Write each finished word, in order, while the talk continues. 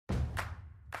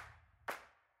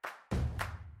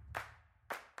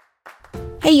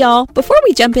Hey y'all, before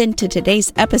we jump into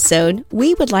today's episode,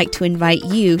 we would like to invite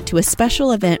you to a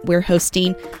special event we're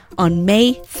hosting on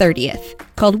May 30th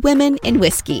called Women in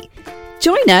Whiskey.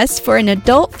 Join us for an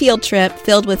adult field trip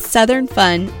filled with Southern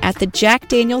fun at the Jack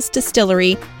Daniel's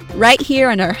Distillery right here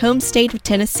in our home state of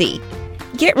Tennessee.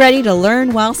 Get ready to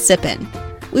learn while sipping.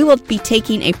 We will be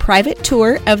taking a private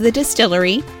tour of the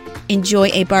distillery, enjoy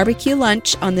a barbecue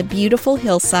lunch on the beautiful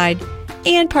hillside,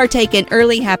 and partake in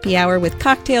early happy hour with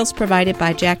cocktails provided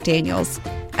by Jack Daniel's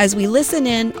as we listen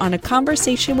in on a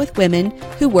conversation with women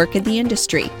who work in the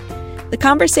industry. The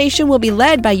conversation will be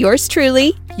led by yours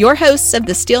truly, your hosts of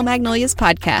the Steel Magnolias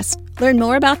podcast. Learn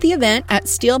more about the event at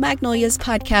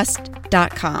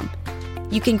steelmagnoliaspodcast.com.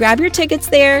 You can grab your tickets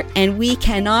there, and we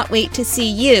cannot wait to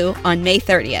see you on May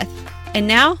 30th. And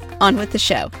now, on with the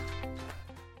show.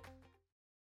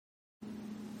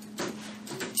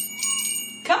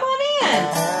 Come on in.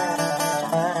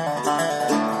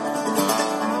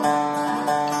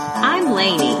 I'm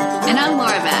Lainey. And I'm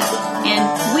Laura Beth.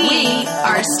 And we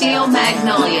are Steel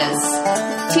Magnolias.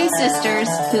 Two sisters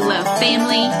who love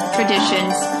family,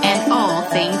 traditions, and all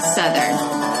things Southern.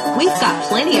 We've got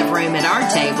plenty of room at our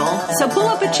table, so pull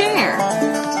up a chair.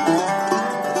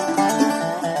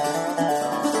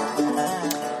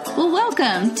 Well,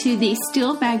 welcome to the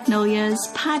Steel Magnolias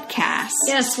podcast.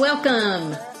 Yes,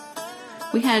 welcome.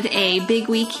 We had a big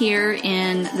week here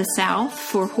in the South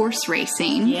for horse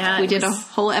racing. Yeah, we did a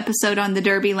whole episode on the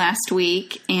Derby last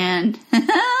week, and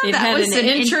it had an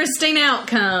interesting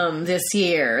outcome this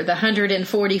year. The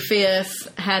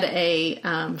 145th had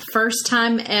a first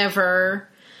time ever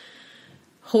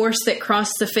horse that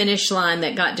crossed the finish line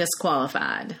that got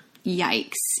disqualified.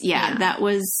 Yikes. Yeah. That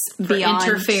was for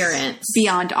interference.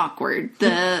 Beyond awkward.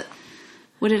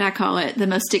 What did I call it? The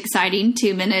most exciting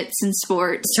 2 minutes in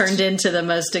sports. Turned into the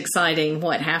most exciting,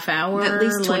 half hour? At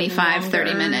least 25,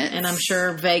 30 minutes. And I'm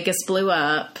sure Vegas blew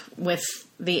up with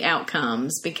the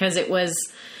outcomes because it was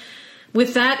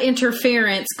with that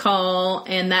interference call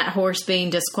and that horse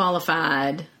being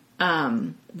disqualified,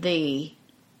 the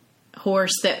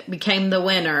horse that became the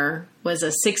winner was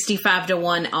a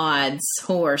 65-1 odds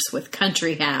horse with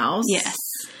Country House. Yes.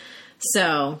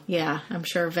 So, yeah, I'm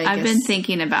sure Vegas... I've been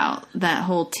thinking about that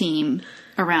whole team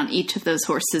around each of those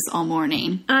horses all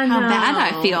morning. I know. How bad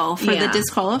I feel for the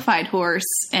disqualified horse,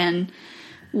 and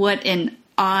what an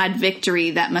odd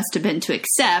victory that must have been to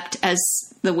accept as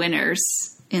the winners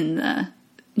in the,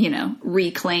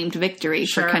 reclaimed victory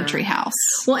for Country House.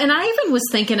 Well, and I even was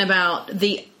thinking about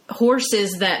the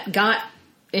horses that got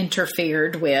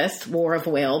interfered with, War of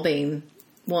Will being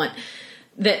one,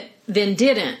 that then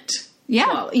didn't.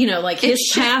 Yeah. Well,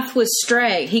 his path was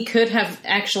straight. He could have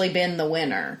actually been the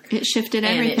winner. It shifted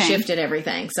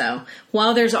everything. So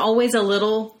while there's always a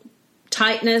little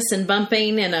tightness and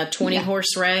bumping in a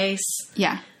 20-horse race,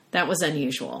 that was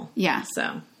unusual. Yeah.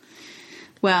 So,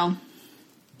 well,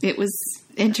 it was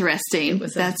interesting.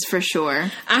 That's for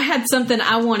sure. I had something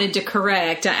I wanted to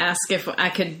correct. I asked if I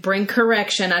could bring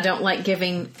correction. I don't like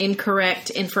giving incorrect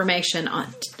information on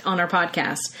our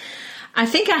podcast. I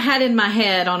think I had in my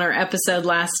head on our episode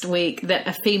last week that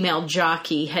a female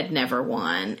jockey had never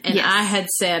won. And I had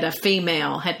said a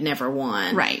female had never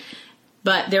won. Right.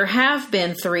 But there have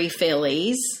been 3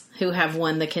 fillies who have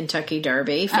won the Kentucky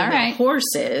Derby, female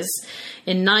horses.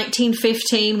 In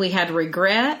 1915, we had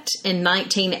Regret. In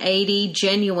 1980,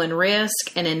 Genuine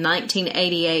Risk. And in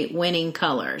 1988, Winning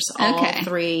Colors. All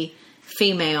 3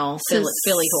 female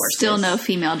filly horses. Still no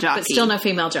female jockey. But still no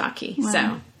female jockey. Well,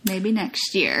 so maybe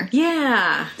next year.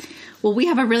 Yeah. Well, we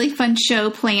have a really fun show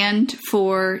planned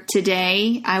for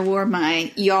today. I wore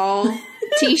my Y'all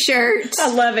t-shirt.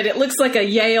 I love it. It looks like a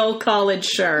Yale college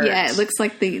shirt. Yeah, it looks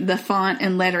like the font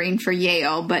and lettering for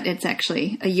Yale, but it's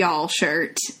actually a Y'all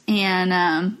shirt.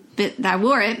 And but I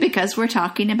wore it because we're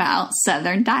talking about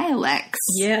Southern dialects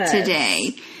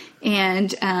today.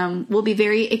 And we'll be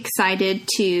very excited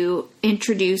to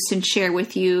introduce and share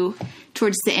with you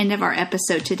towards the end of our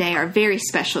episode today our very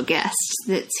special guest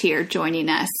that's here joining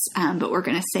us, but we're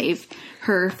going to save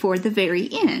her for the very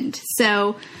end.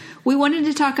 So we wanted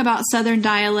to talk about Southern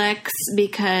dialects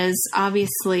because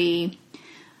obviously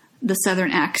the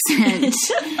Southern accent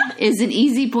is an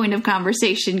easy point of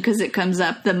conversation because it comes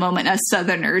up the moment us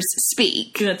Southerners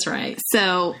speak. That's right.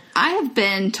 So I have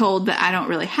been told that I don't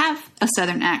really have a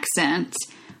Southern accent,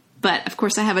 but of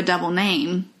course I have a double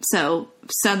name, so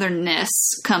Southernness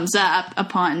comes up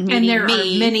upon meeting me. And there are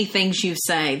many things you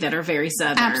say that are very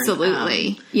Southern.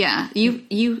 Absolutely. Yeah.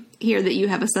 You hear that you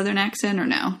have a Southern accent or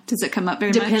no? Does it come up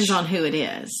very much? Depends on who it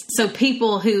is. So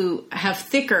people who have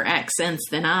thicker accents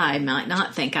than I might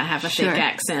not think I have a thick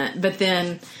accent, but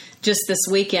then just this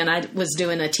weekend, I was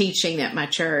doing a teaching at my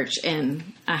church, and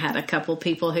I had a couple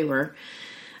people who were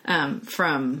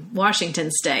from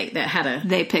Washington State that had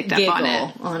they picked up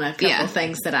on a couple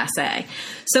things that I say.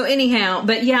 So anyhow,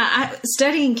 but yeah,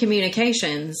 studying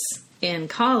communications in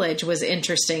college was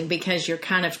interesting because you're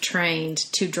kind of trained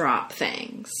to drop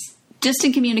things. Just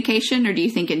in communication, or do you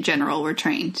think in general we're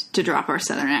trained to drop our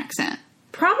Southern accent?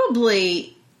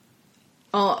 Probably,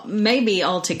 maybe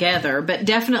altogether, but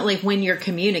definitely when you're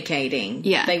communicating,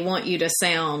 they want you to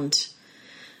sound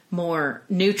more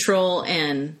neutral.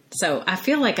 And so I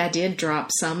feel like I did drop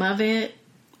some of it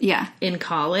in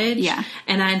college. Yeah.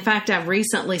 And in fact, I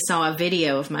recently saw a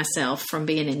video of myself from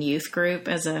being in youth group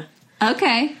as a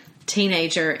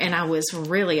teenager, and I was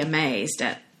really amazed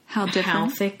at how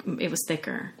thick it was.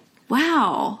 Thicker.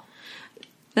 Wow.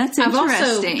 That's interesting. I've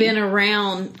also been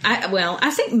around,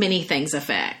 I think many things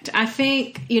affect. I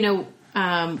think,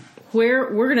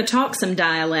 where we're going to talk some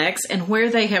dialects, and where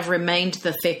they have remained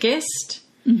the thickest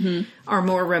are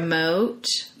more remote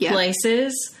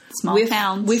places. Small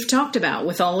towns. We've talked about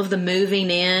with all of the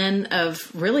moving in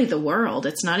of really the world.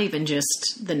 It's not even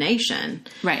just the nation.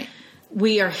 Right.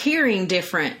 We are hearing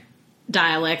different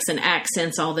dialects and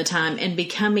accents all the time and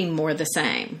becoming more the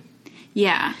same.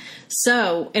 Yeah.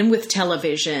 So, and with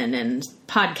television and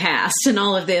podcasts and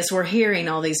all of this, we're hearing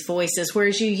all these voices,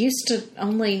 whereas you used to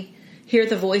only hear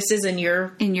the voices in your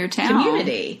town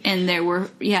community. And there were,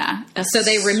 so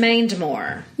they remained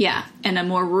more. Yeah. And a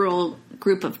more rural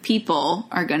group of people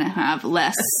are going to have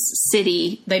less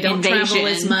city They don't invasion. travel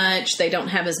as much. They don't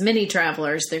have as many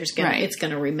travelers. It's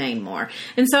going to remain more.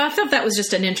 And so I thought that was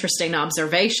just an interesting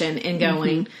observation in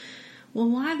going, well,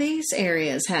 why these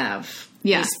areas have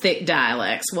these thick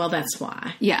dialects? Well, that's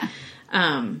why. Yeah.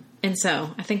 And so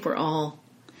I think we're all...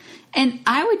 And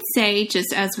I would say,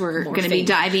 just as we're going to be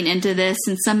diving into this,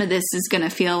 and some of this is going to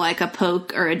feel like a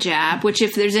poke or a jab, which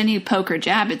if there's any poke or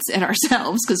jab, it's at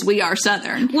ourselves because we are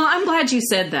Southern. Well, I'm glad you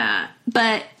said that.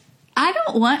 But I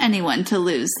don't want anyone to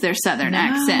lose their Southern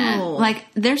accent. Like,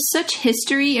 there's such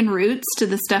history and roots to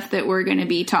the stuff that we're going to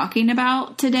be talking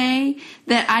about today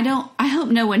that I hope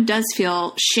no one does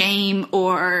feel shame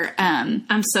or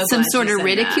I'm so some sort of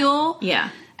ridicule.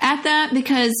 That. At that,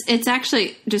 because it's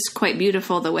actually just quite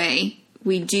beautiful the way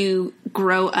we do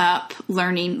grow up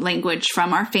learning language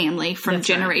from our family, from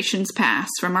generations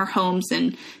past, from our homes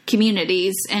and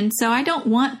communities. And so I don't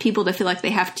want people to feel like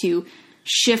they have to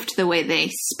shift the way they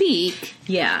speak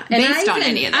based on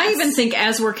any of this. I even think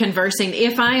as we're conversing,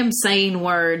 if I am saying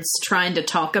words trying to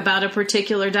talk about a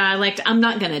particular dialect, I'm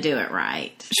not going to do it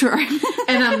right. Sure.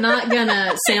 And I'm not going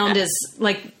to sound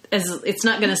it's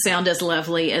not going to sound as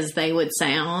lovely as they would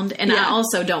sound. And I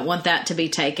also don't want that to be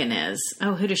taken as,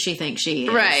 oh, who does she think she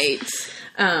is? Right.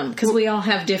 Because we all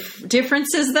have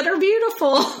differences that are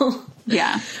beautiful.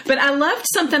 Yeah. But I loved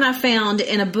something I found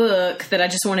in a book that I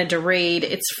just wanted to read.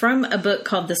 It's from a book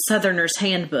called The Southerner's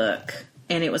Handbook,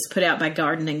 and it was put out by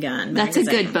Garden and Gun magazine.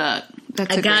 That's a good book.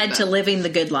 That's a guide to living the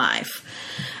good life.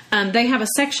 They have a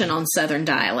section on Southern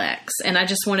dialects, and I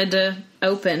just wanted to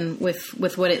open with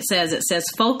what it says. It says,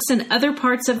 folks in other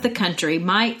parts of the country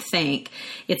might think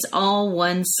it's all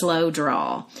one slow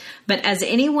drawl. But as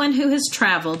anyone who has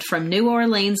traveled from New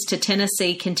Orleans to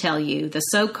Tennessee can tell you, the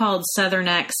so-called Southern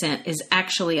accent is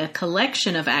actually a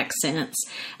collection of accents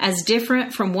as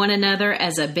different from one another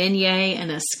as a beignet and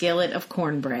a skillet of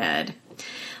cornbread.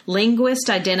 Linguists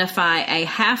identify a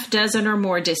half dozen or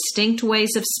more distinct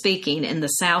ways of speaking in the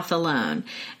South alone,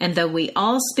 and though we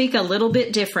all speak a little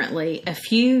bit differently, a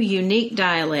few unique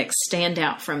dialects stand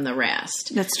out from the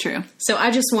rest. That's true. So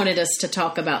I just wanted us to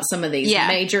talk about some of these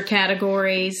major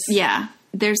categories. Yeah.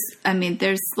 There's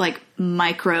like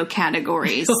micro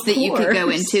categories that you could go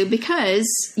into because,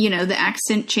 the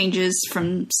accent changes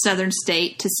from southern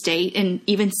state to state and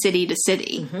even city to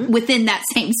city within that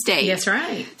same state. That's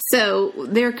right. So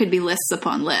there could be lists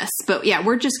upon lists. But yeah,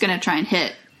 we're just going to try and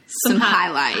hit some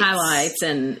highlights. Highlights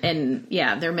and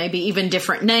there may be even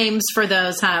different names for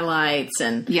those highlights.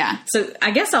 And so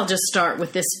I guess I'll just start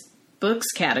with this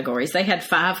book's categories. They had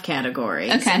 5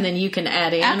 categories. Okay. And then you can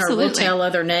add in or we'll tell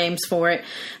other names for it.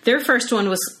 Their first one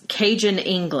was Cajun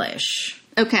English.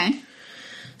 Okay.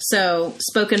 So,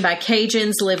 spoken by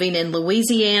Cajuns living in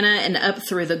Louisiana and up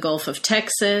through the Gulf of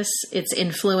Texas. It's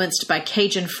influenced by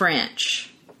Cajun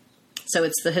French. So,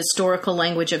 it's the historical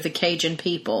language of the Cajun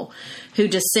people who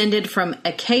descended from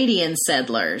Acadian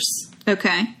settlers.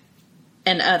 Okay.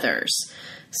 And others.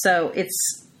 So,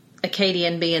 it's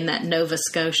Acadian being that Nova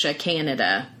Scotia,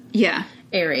 Canada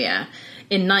area.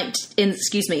 In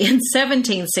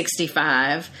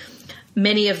 1765,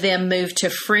 many of them moved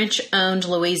to French-owned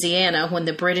Louisiana when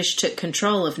the British took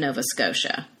control of Nova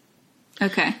Scotia.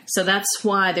 Okay. So that's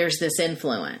why there's this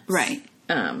influence. Right.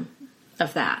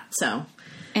 Of that. So.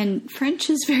 And French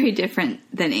is very different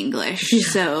than English. Yes.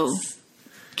 So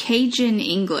Cajun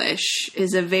English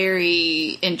is a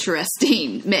very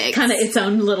interesting mix. Kind of its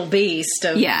own little beast.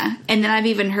 Yeah. And then I've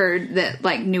even heard that,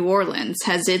 like, New Orleans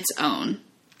has its own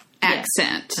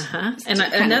accent. Uh-huh. And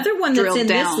another one that's in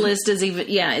this list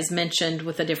is mentioned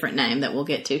with a different name that we'll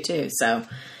get to too. So,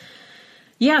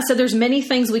 so there's many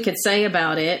things we could say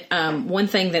about it. One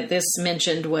thing that this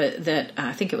mentioned was that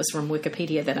I think it was from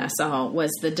Wikipedia that I saw was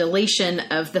the deletion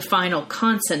of the final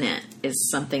consonant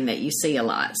is something that you see a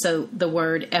lot. So the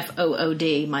word food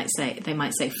they might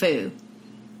say foo.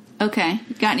 Okay.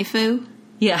 Got any foo?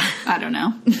 Yeah. I don't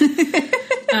know.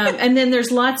 And then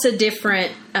there's lots of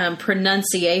different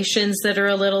pronunciations that are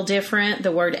a little different.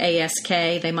 The word ask,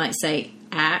 they might say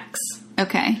ax.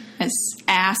 Okay. As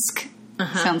ask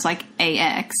sounds like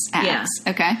ax. Ax.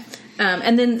 Yeah. Okay.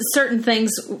 And then certain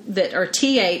things that are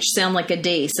th sound like a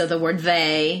d. So the word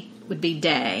they would be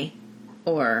day.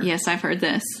 Or yes, I've heard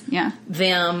this. Yeah.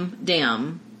 Them,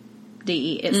 dem.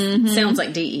 D-E. It sounds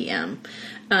like D-E-M.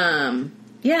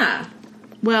 Yeah.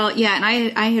 Well, yeah, and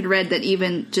I had read that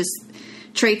even just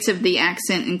traits of the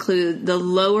accent include the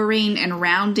lowering and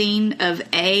rounding of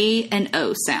A and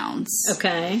O sounds.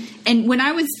 Okay. And when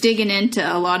I was digging into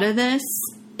a lot of this,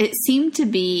 it seemed to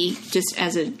be, just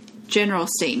as a general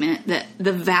statement, that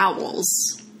the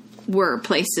vowels were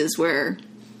places where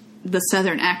the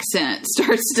Southern accent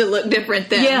starts to look different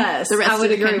than the rest of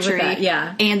the country. With that,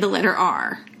 yeah. And the letter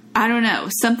R. I don't know.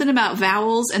 Something about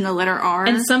vowels and the letter R.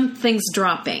 And some things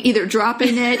dropping. Either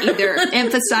dropping it, either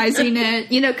emphasizing it.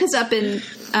 You know, because up in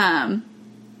kind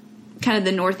of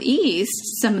the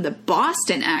Northeast, some of the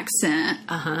Boston accent,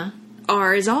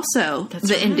 R is also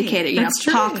indicator. You That's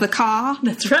know, true. talk the caw.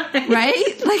 That's right.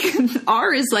 Right? Like,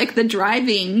 R is like the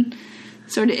driving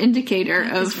sort of indicator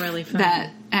of really funny.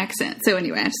 that accent. So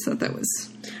anyway, I just thought that was...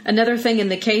 Another thing in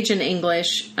the Cajun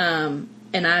English...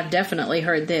 and I've definitely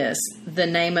heard this, the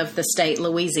name of the state,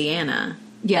 Louisiana.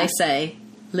 Yeah. They say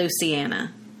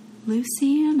Louisiana.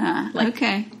 Louisiana.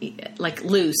 Okay. Like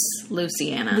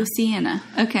Louisiana. Louisiana.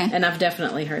 Okay. And I've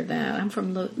definitely heard that. I'm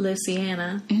from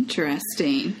Louisiana.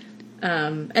 Interesting.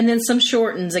 And then some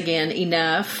shortens again,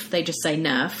 enough. They just say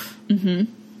nuff.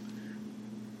 Mm-hmm.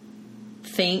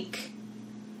 Think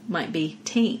might be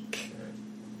tink.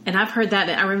 And I've heard that.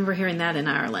 I remember hearing that in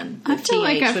Ireland. I feel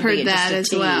like I've heard that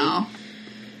as well.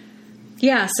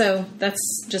 Yeah, so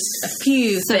that's just a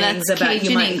few things about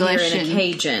Cajun you might English hear in a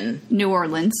Cajun. New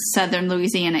Orleans, southern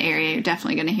Louisiana area, you're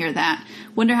definitely going to hear that.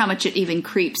 Wonder how much it even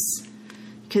creeps,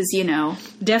 because, you know...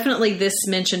 Definitely this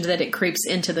mentioned that it creeps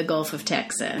into the Gulf of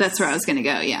Texas. That's where I was going to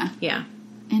go, yeah. Yeah.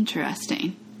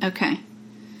 Interesting. Okay.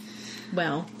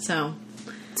 Well, so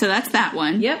that's that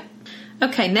one. Yep.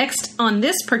 Okay, next on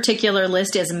this particular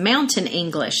list is Mountain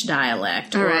English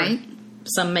dialect. All right.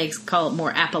 Some may call it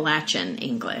more Appalachian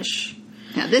English.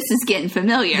 Now, this is getting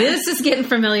familiar. This is getting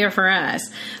familiar for us.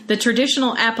 The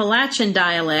traditional Appalachian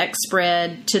dialect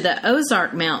spread to the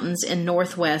Ozark Mountains in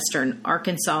northwestern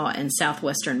Arkansas and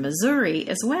southwestern Missouri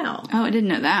as well. Oh, I didn't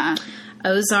know that.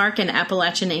 Ozark and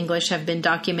Appalachian English have been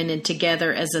documented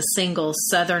together as a single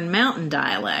Southern Mountain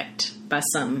dialect by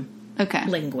some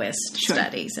linguist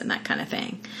studies and that kind of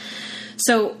thing.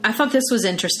 So I thought this was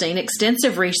interesting.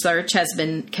 Extensive research has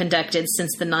been conducted since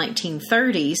the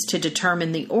 1930s to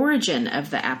determine the origin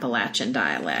of the Appalachian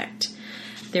dialect.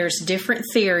 There's different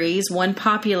theories. One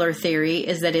popular theory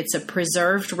is that it's a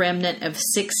preserved remnant of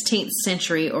 16th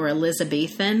century or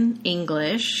Elizabethan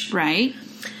English. Right.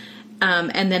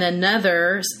 And then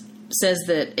another says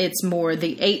that it's more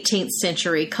the 18th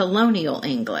century colonial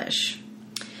English.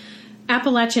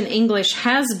 Appalachian English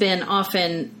has been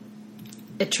often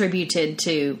attributed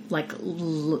to like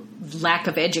lack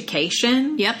of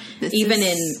education. Yep. Even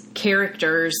in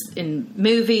characters in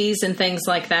movies and things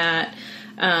like that.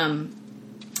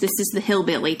 This is the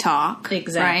hillbilly talk.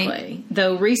 Exactly. Right?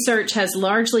 Though research has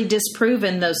largely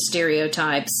disproven those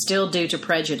stereotypes, still due to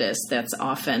prejudice, that's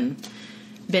often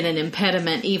been an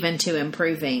impediment even to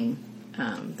improving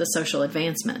the social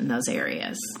advancement in those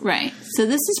areas. Right. So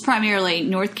this is primarily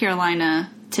North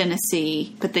Carolina,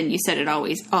 Tennessee, but then you said it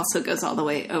always also goes all the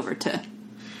way over to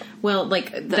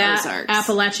that Ozarks.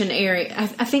 Appalachian area.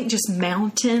 I think just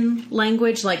mountain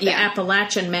language, like the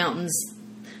Appalachian Mountains.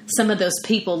 Some of those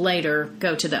people later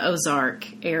go to the Ozark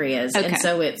areas, and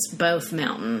so it's both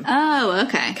mountain. Oh,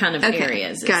 okay. Kind of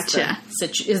areas. Gotcha.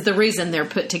 Is the reason they're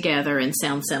put together and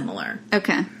sound similar.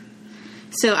 Okay.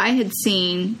 So I had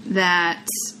seen that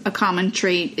a common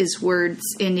trait is words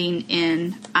ending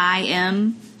in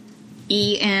IM,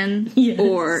 EN,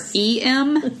 or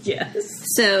EM. Yes.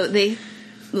 So they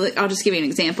I'll just give you an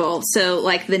example. So,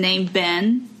 like the name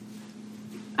Ben,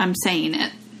 I'm saying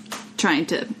it, trying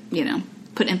to,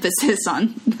 put emphasis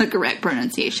on the correct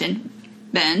pronunciation.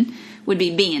 Ben would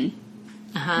be bean.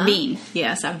 Uh-huh. Bean.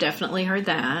 Yes, I've definitely heard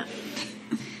that.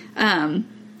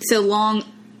 So long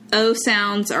O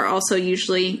sounds are also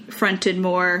usually fronted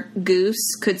more.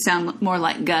 Goose could sound more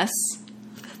like Gus.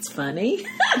 That's funny.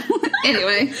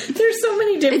 Anyway. There's so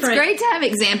many different... It's great to have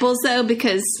examples, though,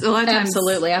 because a lot of times...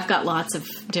 Absolutely. I've got lots of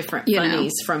different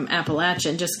funnies from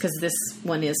Appalachian, just because this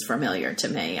one is familiar to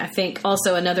me. I think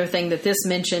also another thing that this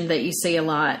mentioned that you see a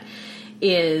lot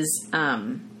is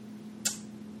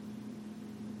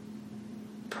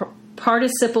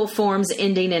participle forms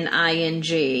ending in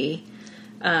ing,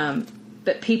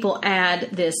 but people add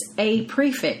this a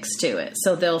prefix to it.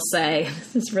 So they'll say,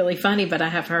 this is really funny, but I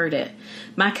have heard it.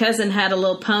 My cousin had a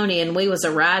little pony and we was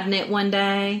a-riding it one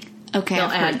day. Okay, they'll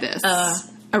I've heard this.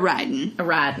 A-riding.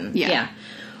 A-riding, yeah.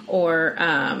 Or,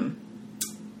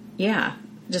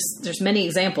 just there's many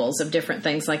examples of different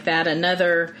things like that.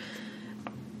 Another...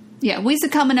 Yeah, we's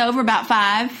a-coming over about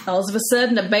 5. All of a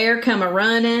sudden a bear come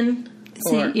a-running...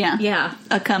 Yeah.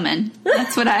 A coming.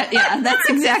 That's what that's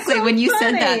exactly so when you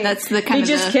said that. That's the kind of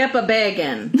he just kept a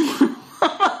begging. Oh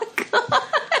my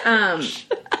gosh.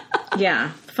 Yeah.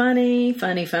 Funny. So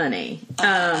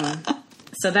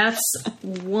that's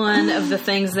one of the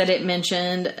things that it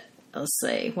mentioned. Let's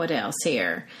see. What else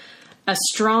here? A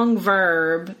strong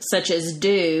verb such as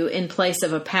do in place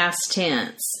of a past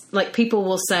tense. Like people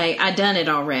will say, I done it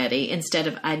already instead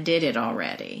of I did it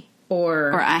already.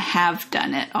 Or I have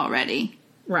done it already.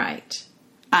 Right.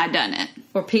 I done it.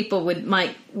 Or people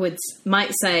might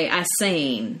say I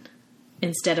seen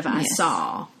instead of I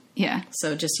saw. Yeah.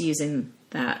 So just using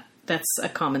that. That's a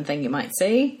common thing you might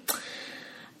see.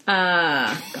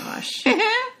 Gosh.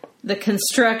 The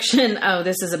construction. Oh,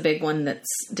 this is a big one that's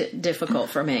difficult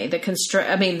for me.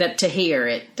 That to hear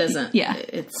it doesn't. Yeah.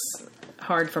 It's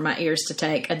hard for my ears to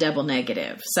take. A double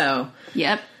negative. So.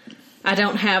 Yep. I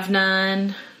don't have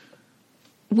none.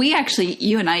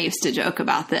 You and I used to joke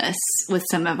about this with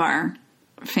some of our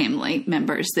family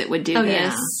members that would do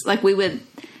this. Yeah. Like we would,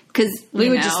 because we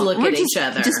would just look at each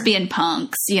other. Just being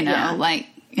punks, like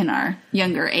in our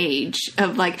younger age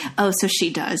of like, oh, so she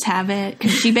does have it?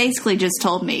 Because she basically just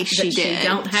told me she did. She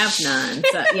don't have none.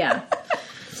 So, yeah.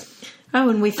 Oh,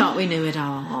 and we thought we knew it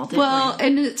all, didn't we?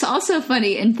 And it's also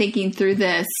funny in thinking through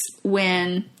this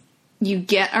when you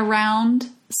get around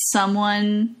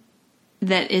someone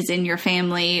that is in your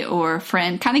family or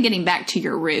friend, kind of getting back to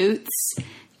your roots,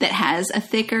 that has a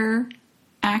thicker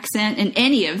accent in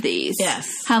any of these. Yes.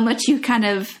 How much you kind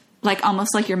of, like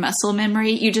almost like your muscle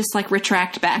memory, you just like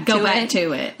retract back to it. Go back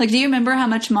to it. Like, do you remember how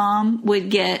much Mom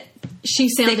would get She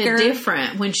sounded thicker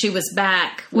different when she was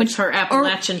back with her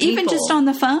Appalachian people. Even just on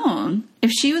the phone.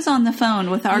 If she was on the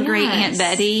phone with our great Aunt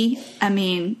Betty, I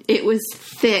mean, it was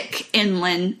thick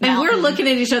inland mountain. And we're looking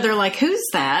at each other like, who's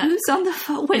that? Who's on the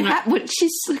phone?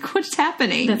 She's like, what's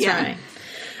happening? That's right.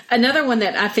 Another one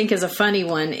that I think is a funny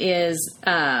one is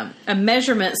a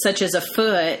measurement such as a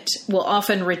foot will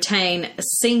often retain a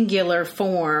singular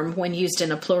form when used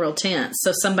in a plural tense.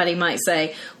 So somebody might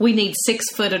say, we need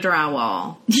 6 foot of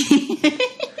drywall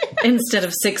instead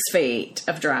of 6 feet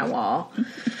of drywall.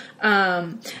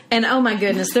 And oh my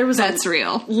goodness, there was That's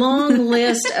real. long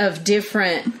list of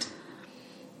different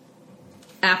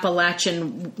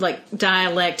Appalachian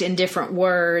dialect in different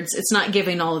words. It's not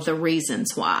giving all of the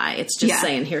reasons why. It's just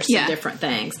saying here's some different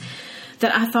things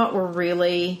that I thought were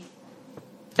really,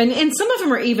 and some of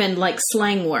them are even like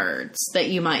slang words that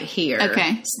you might hear.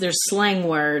 Okay. There's slang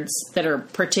words that are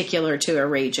particular to a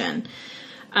region.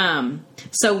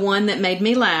 So one that made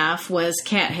me laugh was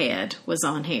cathead was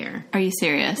on here. Are you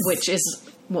serious? Which is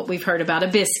what we've heard about a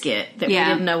biscuit that we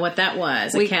didn't know what that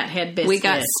was. A cathead biscuit. We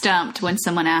got stumped when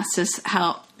someone asked us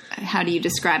how do you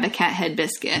describe a cathead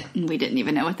biscuit, and we didn't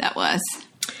even know what that was.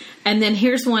 And then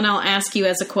here's one I'll ask you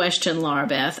as a question, Laura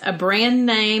Beth. A brand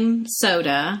name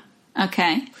soda.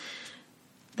 Okay.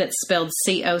 That's spelled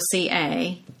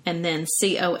COCA and then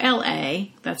COLA.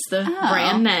 That's the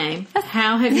brand name.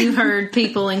 How have you heard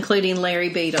people, including Larry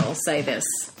Beadle, say this?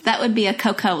 That would be a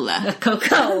Coca-Cola. A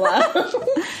Coca-Cola.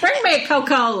 Bring me a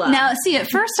Coca-Cola. Now, see, at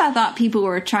first I thought people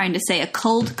were trying to say a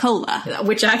cold cola.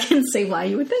 Which I can see why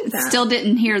you would think that. Still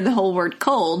didn't hear the whole word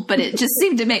cold, but it just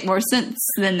seemed to make more sense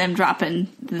than them dropping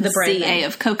the CA name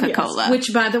of Coca-Cola. Yes.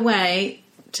 Which, by the way,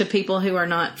 to people who are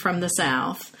not from the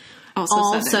South,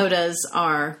 all sodas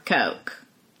are Coke.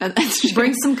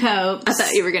 Bring some Cokes. I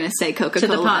thought you were going to say Coca-Cola to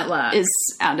the potluck. Is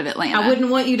out of Atlanta. I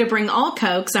wouldn't want you to bring all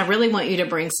Cokes. I really want you to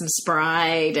bring some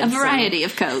Sprite. And a variety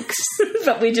of Cokes.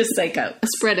 But we just say Coke. A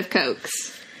spread of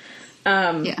Cokes.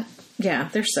 Yeah. Yeah,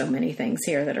 there's so many things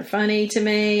here that are funny to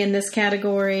me in this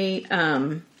category.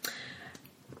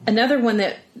 Another one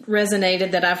that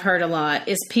resonated that I've heard a lot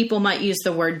is people might use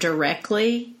the word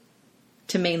directly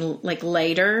to mean like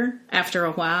later, after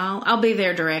a while. I'll be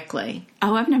there directly.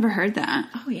 Oh, I've never heard that.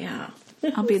 Oh, yeah.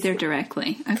 I'll be there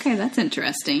directly. Okay, that's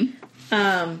interesting.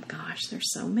 Gosh,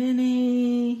 there's so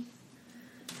many.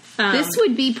 This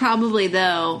would be probably,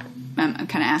 though, I'm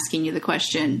kind of asking you the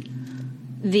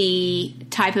question, the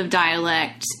type of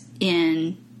dialect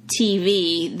in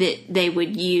TV that they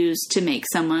would use to make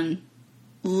someone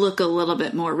look a little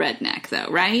bit more redneck, though,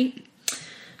 right?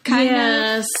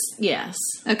 Yes.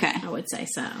 Okay. I would say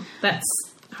so. That's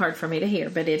hard for me to hear,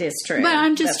 but it is true. But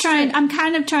I'm just That's true. I'm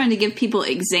kind of trying to give people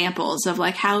examples of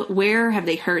like where have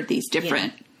they heard these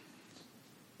different,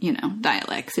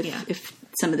 dialects if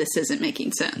some of this isn't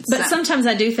making sense. But sometimes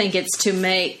I do think it's to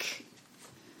make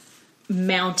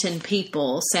mountain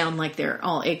people sound like they're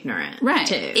all ignorant. Right.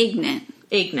 Too. Ignorant.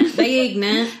 They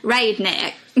ignorant.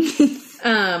 Redneck.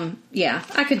 Yeah,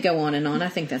 I could go on and on. I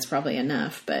think that's probably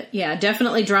enough. But yeah,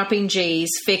 definitely dropping G's,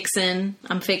 fixin',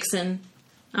 I'm fixin'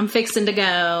 to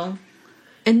go.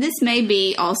 And this may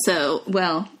be also,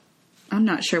 well, I'm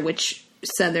not sure which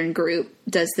Southern group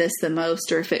does this the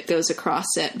most or if it goes across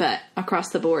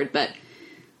the board, but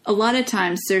a lot of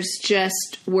times there's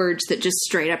just words that just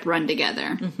straight up run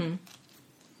together.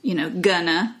 Mm-hmm.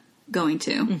 Gonna, going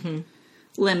to. Mm-hmm.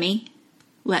 Lemme,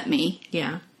 let me.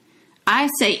 Yeah. I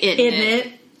say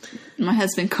it. My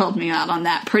husband called me out on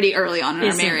that pretty early on in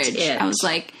our marriage. I was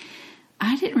like,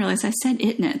 I didn't realize I said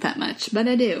it that much, but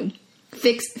I do.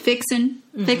 Fixin'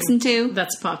 to.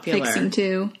 That's popular. Fixin'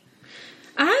 to.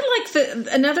 I like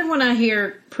another one I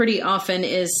hear pretty often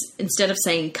is instead of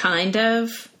saying kind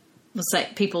of,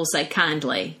 people say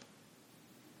kindly.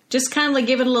 Just kindly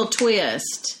give it a little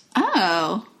twist.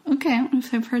 Oh, okay. I don't know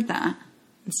if I've heard that.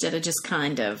 Instead of just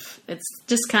kind of. It's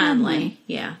just kindly.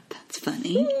 Yeah. That's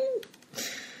funny.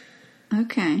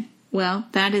 Okay. Well,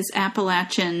 that is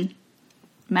Appalachian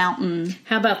mountain.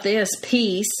 How about this?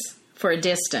 Peace for a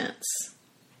distance.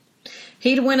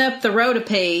 He'd went up the road a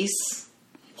piece.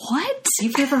 What?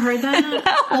 You've never heard that? No.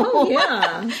 Oh,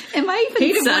 yeah. Am I even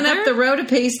He'd went up the road a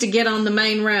piece to get on the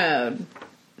main road.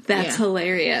 That's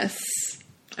hilarious.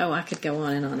 Oh, I could go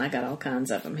on and on. I got all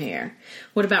kinds of them here.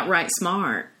 What about right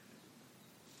smart?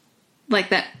 Like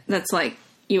that? That's like,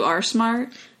 you are smart?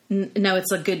 No,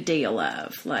 it's a good deal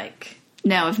of,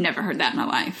 No, I've never heard that in my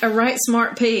life. A right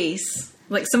smart piece.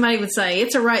 Like somebody would say,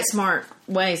 it's a right smart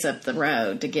ways up the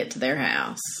road to get to their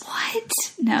house. What?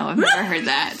 No, I've never heard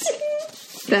that.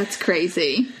 That's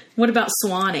crazy. What about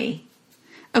Swanee?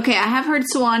 Okay, I have heard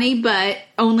Swanee, but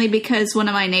only because one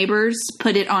of my neighbors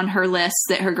put it on her list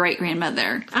that her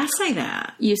great-grandmother I say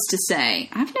that. used to say.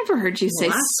 I've never heard you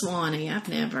say Swanee. I've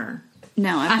never.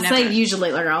 No, I've never. I say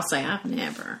usually, or I'll say I've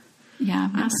never. Yeah,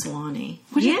 I've never. Swanee.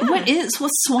 What's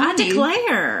Swanee? I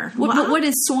declare. What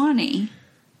is Swanee?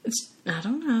 I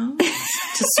don't know.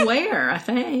 To swear, I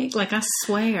think. Like I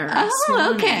swear.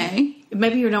 Oh, okay.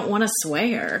 Maybe you don't want to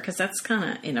swear because that's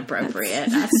kind of inappropriate.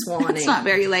 I Swanee. It's not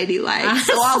very ladylike.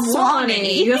 So I'll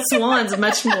Swanee. The Swan's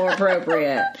much more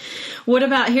appropriate. What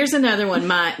about, here's another one.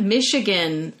 My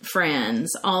Michigan friends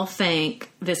all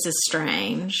think this is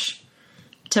strange.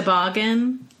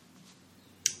 Toboggan.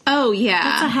 Oh,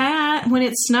 yeah. It's a hat. When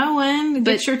it's snowing,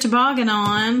 get your toboggan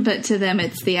on. But to them,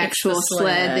 it's the actual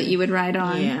sled that you would ride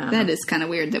on. Yeah. That is kind of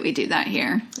weird that we do that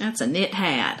here. That's a knit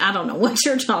hat. I don't know what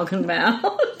you're talking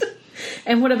about.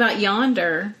 And what about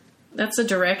yonder? That's a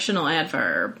directional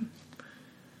adverb.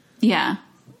 Yeah.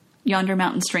 Yonder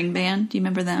Mountain String Band. Do you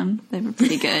remember them? They were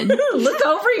pretty good. Look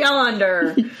over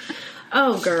yonder.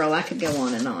 Oh, girl, I could go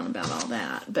on and on about all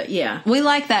that. But yeah. We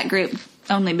like that group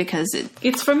only because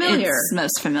it's familiar. It's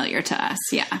most familiar to us,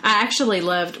 yeah. I actually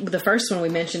loved the first one we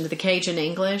mentioned, the Cajun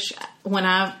English. When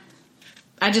I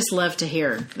just love to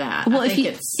hear that. Well,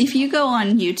 if you go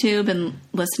on YouTube and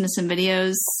listen to some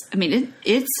videos, I mean,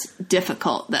 it's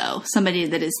difficult, though. Somebody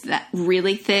that is that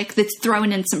really thick, that's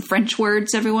throwing in some French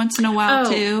words every once in a while,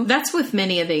 too. That's with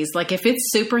many of these. Like, if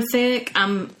it's super thick,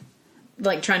 I'm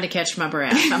like trying to catch my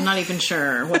breath. I'm not even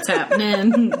sure what's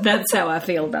happening. That's how I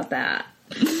feel about that.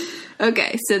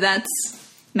 Okay, so that's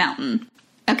mountain.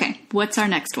 Okay, what's our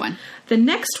next one? The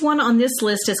next one on this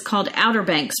list is called Outer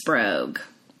Banks brogue.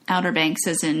 Outer Banks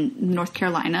is in North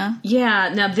Carolina?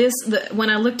 Yeah, now when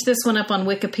I looked this one up on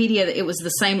Wikipedia, it was the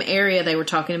same area they were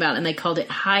talking about, and they called it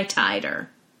High Tider.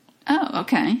 Oh,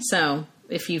 okay. So,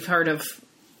 if you've heard of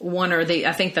one or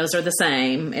I think those are the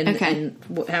same in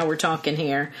how we're talking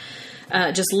here.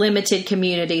 Just limited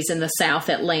communities in the South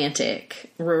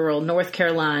Atlantic, rural North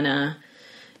Carolina.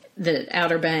 the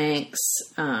Outer Banks,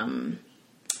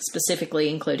 specifically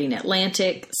including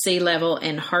Atlantic, Sea Level,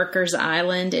 and Harker's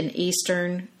Island in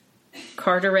eastern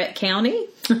Carteret County.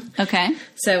 Okay.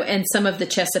 So, and some of the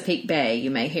Chesapeake Bay,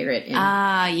 you may hear it in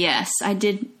yes, I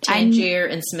did. Tangier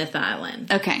and Smith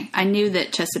Island. Okay. I knew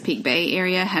that Chesapeake Bay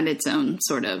area had its own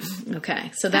sort of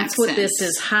Okay. So that's what this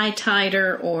is, High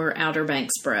Tider or Outer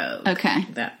Banks Brogue. Okay.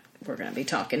 That we're going to be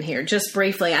talking here. Just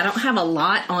briefly, I don't have a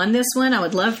lot on this one. I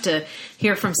would love to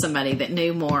hear from somebody that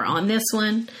knew more on this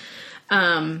one.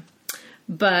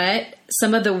 But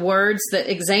some of the words,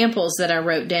 examples that I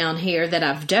wrote down here that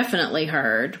I've definitely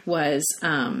heard was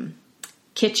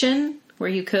kitchen, where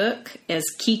you cook, as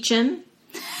kitchen.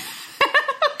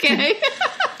 Okay.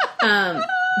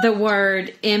 The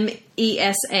word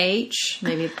mesh,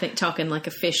 maybe talking like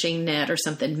a fishing net or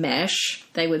something, mesh.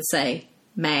 They would say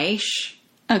mesh.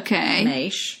 Okay.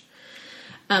 Mesh.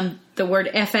 The word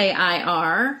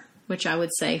fair, which I would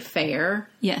say fair.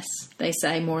 Yes. They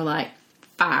say more like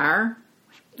fire.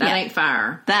 That ain't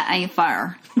fire. That ain't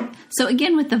fire. So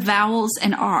again, with the vowels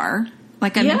and R,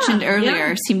 like I mentioned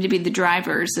earlier, seem to be the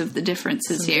drivers of the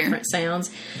differences here. Different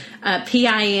sounds.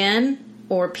 PIN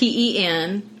or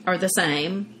PEN are the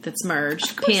same. That's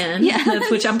merged. Pin. Yeah.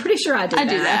 Which I'm pretty sure I did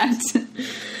that.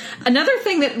 Another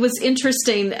thing that was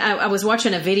interesting, I was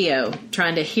watching a video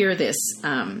trying to hear this,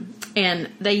 and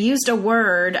they used a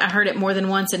word. I heard it more than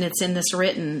once, and it's in this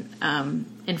written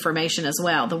information as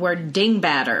well. The word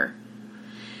dingbatter.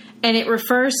 And it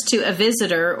refers to a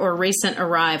visitor or recent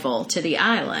arrival to the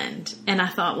island. And I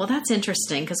thought, well, that's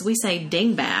interesting because we say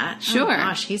dingbat. Sure. Oh,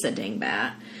 gosh, he's a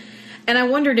dingbat. And I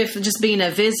wondered if just being a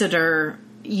visitor,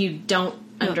 you don't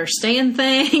understand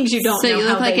things. You don't know you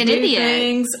how look like they an do idiot.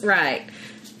 things. Right.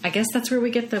 I guess that's where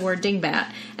we get the word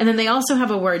dingbat. And then they also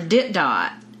have a word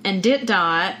dit-dot. And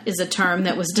dit-dot is a term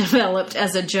that was developed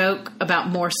as a joke about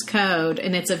Morse code.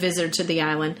 And it's a visitor to the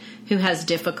island who has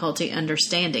difficulty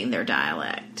understanding their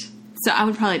dialect. So I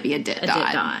would probably be a dit-dot. A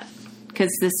dit-dot.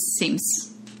 Because this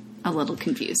seems a little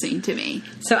confusing to me.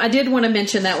 So I did want to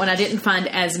mention that one. I didn't find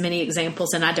as many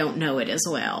examples, and I don't know it as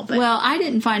well. But Well, I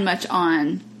didn't find much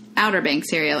on Outer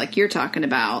Banks area like you're talking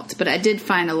about, but I did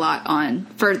find a lot on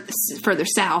further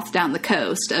south down the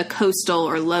coast, a coastal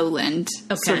or lowland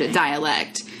sort of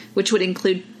dialect, which would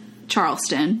include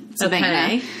Charleston,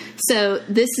 Savannah. Okay. So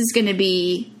this is going to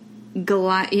be this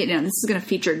is going to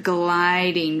feature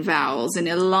gliding vowels and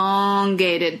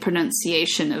elongated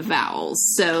pronunciation of vowels.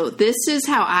 So this is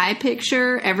how I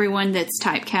picture everyone that's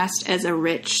typecast as a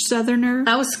rich Southerner.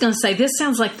 I was going to say, this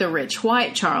sounds like the rich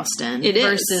white Charleston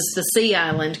versus the Sea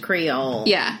Island Creole.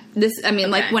 Yeah.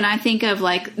 Like when I think of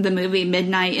like the movie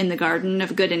Midnight in the Garden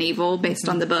of Good and Evil based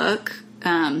on the book,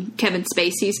 Kevin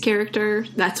Spacey's character,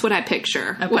 that's what I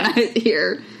picture when I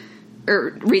hear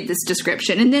or read this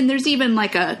description. And then there's even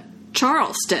like a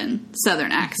Charleston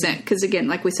Southern accent, because again,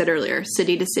 like we said earlier,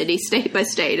 city to city, state by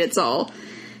state, it's all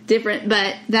different.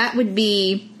 But that would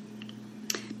be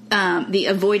the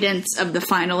avoidance of the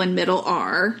final and middle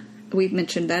R. We've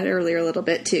mentioned that earlier a little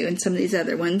bit too in some of these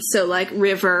other ones. So like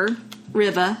river,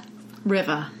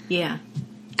 yeah.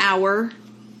 hour,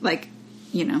 like,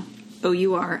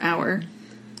 O-U-R, hour,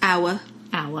 hour.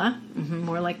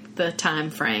 More like the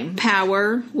time frame.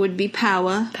 Power would be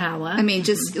power. I mean,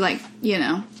 just like,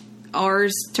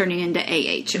 R's turning into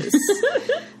AHs.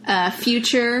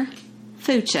 Future,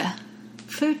 future.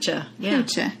 Yeah.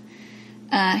 Future.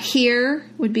 Here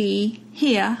would be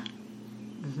here.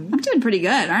 I'm doing pretty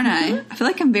good, aren't I? I feel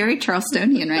like I'm very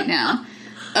Charlestonian right now.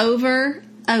 Over.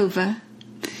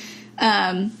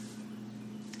 And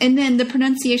then the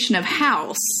pronunciation of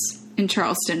house in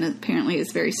Charleston apparently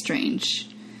is very strange.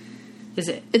 Is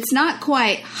it? It's not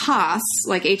quite Haas,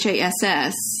 like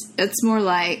Hass. It's more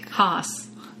like Haas.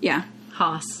 Yeah.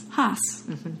 Haas.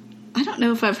 Mm-hmm. I don't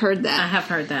know if I've heard that. I have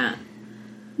heard that.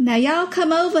 Now y'all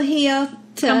come over here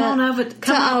to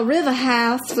our river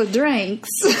house for drinks.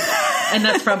 And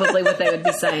that's probably what they would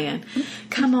be saying.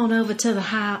 Come on over to the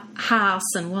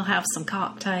house and we'll have some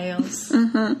cocktails.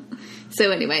 Mm-hmm.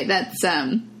 So anyway, that's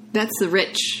the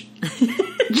rich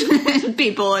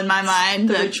people in my mind.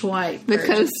 The rich white. The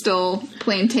coastal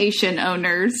plantation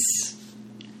owners.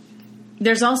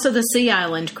 There's also the Sea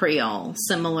Island Creole,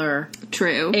 similar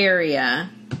area.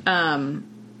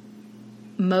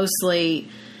 Mostly,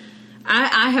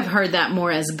 I have heard that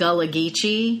more as Gullah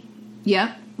Geechee.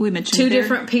 Yep, we mentioned two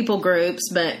different people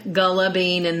groups, but Gullah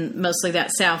being in mostly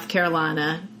that South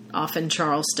Carolina, often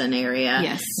Charleston area.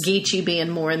 Yes. Geechee being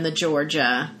more in the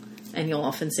Georgia, and you'll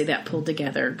often see that pulled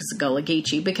together as Gullah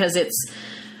Geechee because it's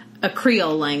a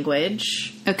Creole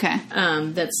language. Okay.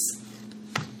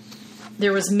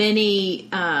 There was many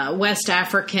West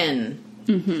African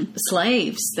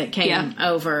slaves that came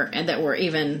over and that were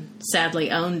even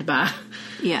sadly owned by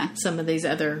some of these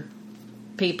other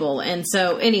people. And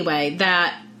so anyway,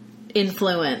 that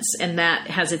influence, and that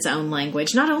has its own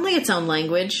language. Not only its own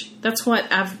language, that's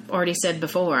what I've already said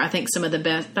before. I think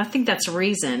that's the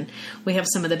reason we have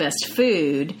some of the best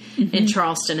food in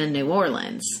Charleston and New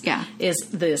Orleans. Yeah. Is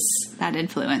that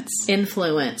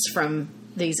influence from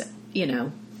these,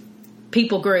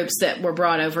 people groups that were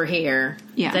brought over here.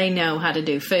 Yeah. They know how to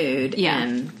do food. Yeah.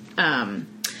 And,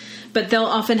 but they'll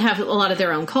often have a lot of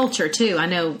their own culture, too. I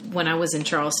know when I was in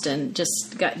Charleston,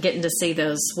 just getting to see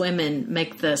those women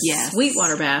make the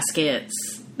Sweetwater baskets.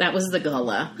 That was the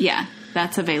gullah. Yeah,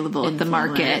 that's available at the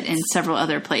market and several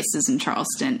other places in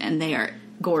Charleston, and they are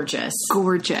gorgeous.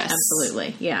 Gorgeous.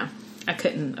 Absolutely, yeah. I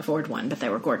couldn't afford one, but they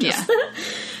were gorgeous. Yeah.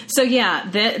 So,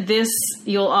 this,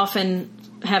 you'll often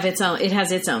have its own, it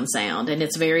has its own sound, and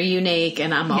it's very unique,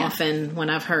 and I'm often, when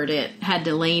I've heard it, had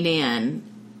to lean in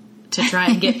to try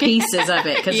and get pieces of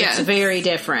it, because it's very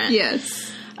different. Yes.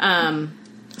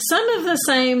 Some of the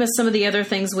same as some of the other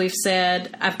things we've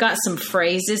said. I've got some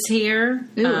phrases here.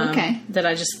 Ooh, okay. That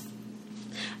I just...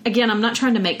 Again, I'm not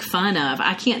trying to make fun of.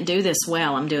 I can't do this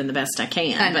well. I'm doing the best I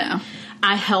can. I know. But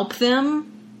I help them.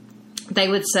 They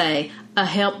would say, I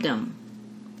helped them.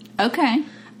 Okay.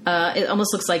 It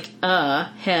almost looks like,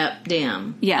 helped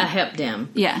them. Yeah. I helped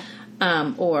them. Yeah.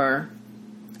 Or...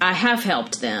 I have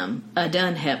helped them. I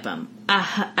done help them.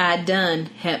 I done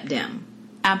help them.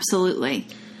 Absolutely.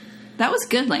 That was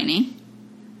good, Lainey.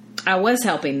 I was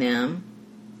helping them.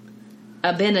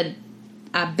 I been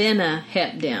a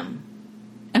help them.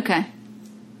 Okay.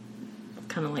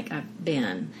 Kind of like I've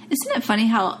been. Isn't it funny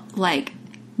how,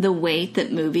 the weight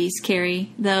that movies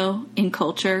carry, though, in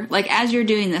culture? As you're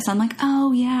doing this, I'm like,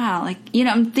 oh, yeah.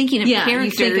 I'm thinking of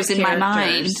characters in my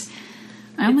mind.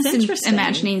 I was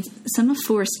imagining some of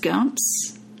Forrest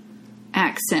Gump's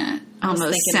accent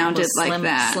almost sounded like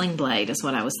that. Sling Blade is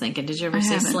what I was thinking. Did you ever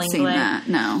see Sling seen Blade? That.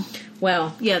 No.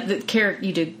 Well, yeah, the character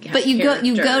you do. But you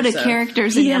go to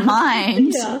characters in your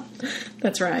mind. Yeah,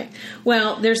 that's right.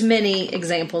 Well, there's many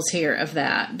examples here of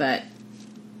that, but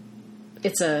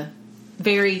it's a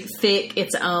very thick,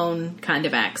 its own kind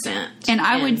of accent. And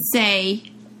I would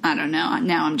say, I don't know.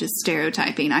 Now I'm just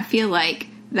stereotyping. I feel like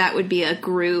that would be a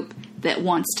group that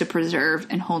wants to preserve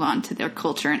and hold on to their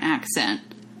culture and accent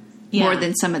more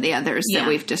than some of the others that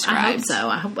we've described.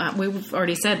 I hope so. We've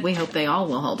already said we hope they all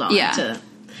will hold on to.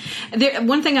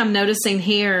 One thing I'm noticing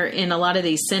here in a lot of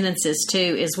these sentences, too,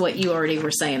 is what you already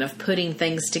were saying of putting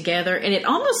things together. And it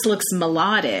almost looks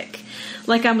melodic.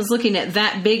 Like I was looking at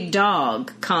that big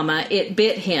dog, comma, it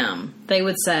bit him. They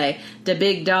would say, the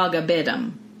big dog a bit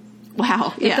him.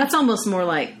 Wow. Yeah. That's almost more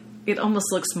like, it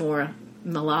almost looks more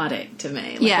melodic to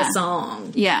me, like a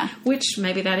song. Yeah. Which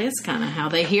maybe that is kind of how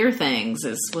they hear things,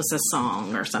 was a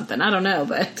song or something. I don't know,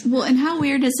 but... Well, and how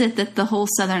weird is it that the whole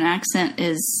Southern accent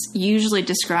is usually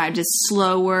described as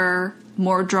slower,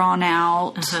 more drawn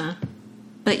out,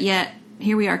 but yet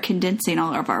here we are condensing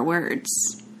all of our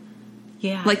words.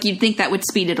 Yeah. You'd think that would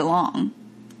speed it along.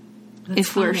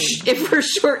 If we're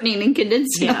shortening and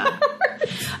condensing. Yeah.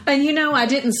 And I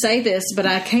didn't say this, but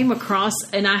I came across,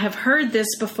 and I have heard this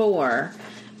before,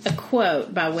 a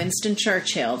quote by Winston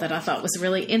Churchill that I thought was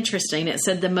really interesting. It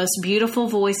said, the most beautiful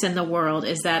voice in the world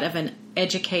is that of an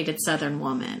educated Southern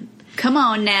woman. Come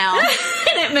on now.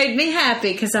 And it made me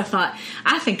happy because I thought,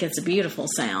 I think it's a beautiful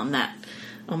sound that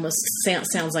almost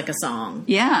sounds like a song.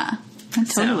 Yeah, I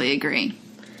totally agree.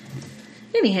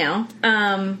 Anyhow,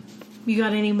 you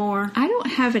got any more? I don't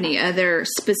have any other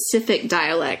specific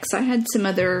dialects. I had some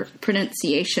other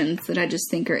pronunciations that I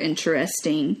just think are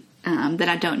interesting, that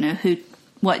I don't know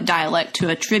what dialect to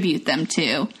attribute them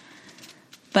to.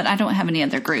 But I don't have any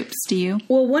other groups. Do you?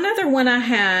 Well, one other one I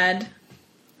had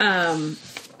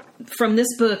from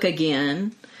this book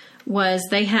again was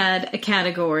they had a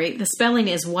category. The spelling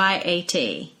is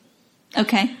Y-A-T.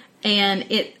 Okay.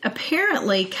 And it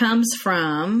apparently comes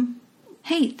from...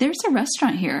 Hey, there's a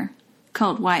restaurant here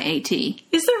called Y-A-T.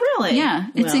 Is there really? Yeah,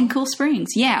 it's in Cool Springs.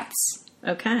 Yats.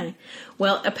 Okay.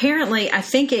 Well, apparently, I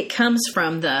think it comes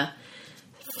from the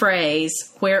phrase,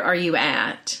 where are you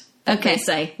at? Okay. They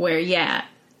say, where you at?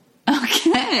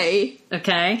 Okay.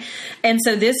 Okay. And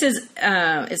so this is,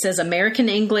 it says American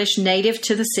English native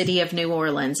to the city of New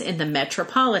Orleans in the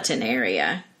metropolitan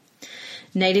area.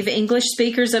 Native English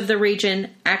speakers of the region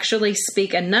actually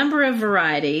speak a number of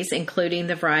varieties, including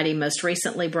the variety most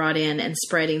recently brought in and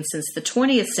spreading since the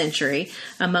 20th century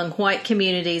among white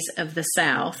communities of the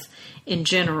South. In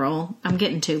general, I'm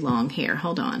getting too long here.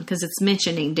 Hold on, because it's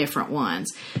mentioning different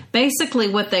ones. Basically,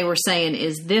 what they were saying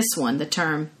is this one, the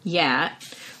term yat,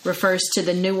 refers to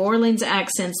the New Orleans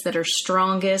accents that are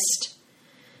strongest,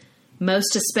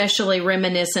 most especially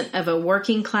reminiscent of a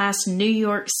working class New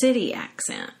York City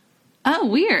accent. Oh,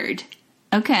 weird.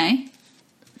 Okay.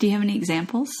 Do you have any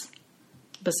examples?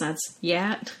 Besides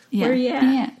Yat? Yeah. Where Yat?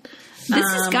 Yeah.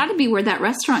 This has got to be where that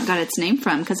restaurant got its name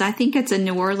from, because I think it's a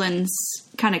New Orleans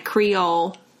kind of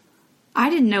Creole. I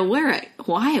didn't know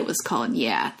why it was called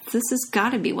Yat. This has got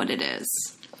to be what it is.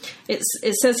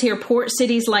 It says here, port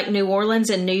cities like New Orleans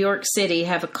and New York City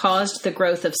have caused the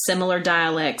growth of similar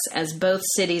dialects as both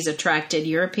cities attracted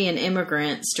European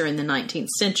immigrants during the 19th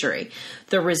century.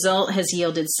 The result has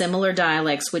yielded similar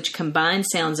dialects which combine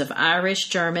sounds of Irish,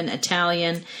 German,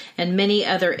 Italian, and many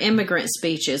other immigrant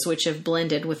speeches which have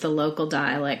blended with the local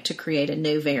dialect to create a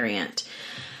new variant.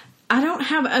 I don't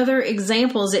have other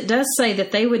examples. It does say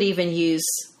that they would even use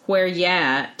where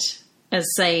yat as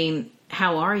saying,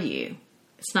 how are you?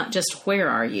 It's not just where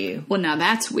are you. Well, now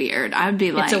that's weird. I'd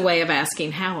be like... It's a way of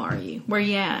asking, how are you? Where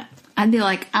you at? I'd be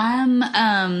like,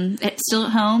 I'm still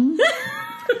at home.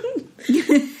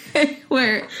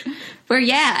 Where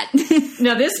you at?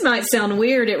 Now, this might sound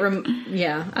weird.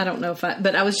 I don't know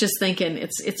but I was just thinking,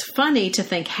 it's funny to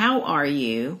think, how are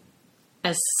you?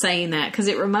 As saying that, because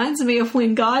it reminds me of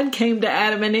when God came to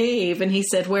Adam and Eve and he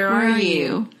said, where are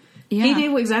you? Yeah. He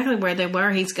knew exactly where they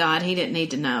were. He's God. He didn't need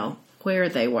to know where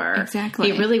they were.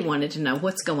 Exactly. He really wanted to know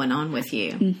what's going on with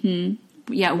you.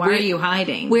 Mm-hmm. Yeah. Why are you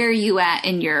hiding? Where are you at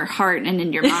in your heart and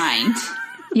in your mind?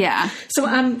 Yeah. So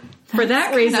for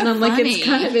that reason, I'm like, it's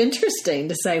kind of interesting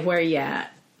to say, where you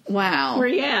at? Wow. Where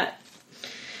you at?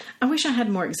 I wish I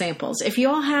had more examples. If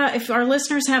our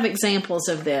listeners have examples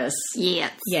of this,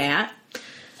 yes.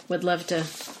 Would love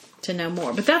to know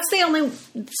more. But that's the only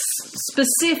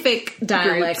specific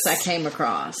dialects I came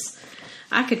across.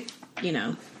 I could,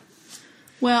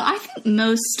 Well, I think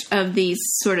most of these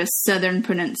sort of Southern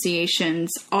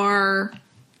pronunciations are,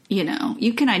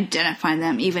 you can identify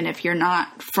them even if you're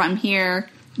not from here.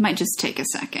 It might just take a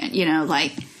second,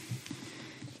 like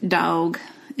dog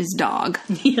is dog.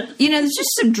 Yeah. There's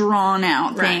just some drawn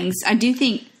out things. I do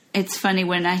think it's funny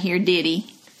when I hear ditty.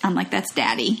 I'm like, that's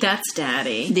daddy. That's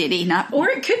daddy. Ditty, not... Or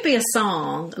it could be a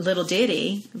song, a little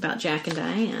ditty about Jack and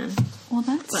Diane. Well,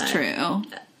 that's true.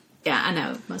 Yeah, I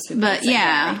know. Most people But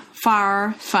yeah, daddy.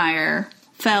 Fire,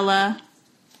 fella.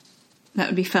 That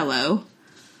would be fellow.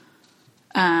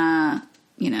 Get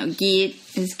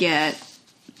is get.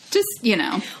 Just,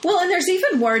 Well, and there's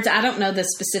even words, I don't know the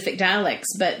specific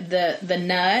dialects, but the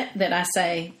nut that I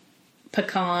say,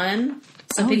 pecan.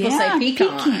 Some people say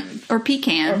pecan. Or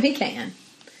pecan.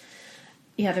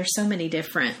 Yeah, there's so many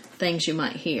different things you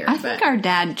might hear. I think our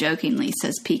dad jokingly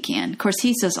says pecan. Of course,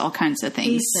 he says all kinds of things.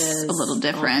 He says a little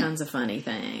different. All kinds of funny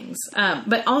things.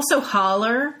 But also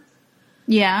holler.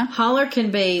 Yeah. Holler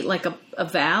can be like a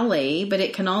valley, but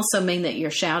it can also mean that you're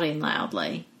shouting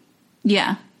loudly.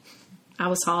 Yeah. I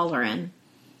was hollering.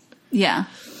 Yeah.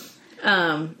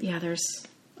 There's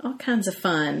all kinds of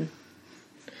fun.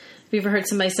 Have you ever heard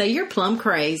somebody say, you're plum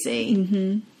crazy?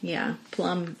 Mm-hmm. Yeah,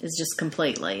 plum is just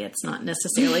completely. It's not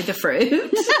necessarily the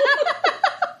fruit.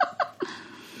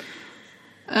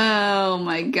 Oh,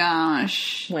 my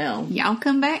gosh. Well. Y'all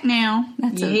come back now.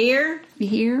 You hear? You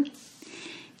hear?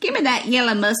 Give me that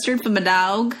yellow mustard for my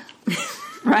dog.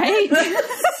 Right?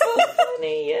 So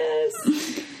funny,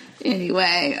 yes.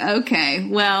 Anyway, okay.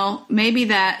 Well, maybe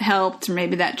that helped.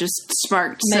 Maybe that just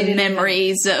sparked some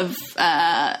memories of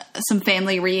some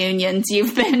family reunions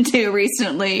you've been to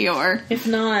recently, or if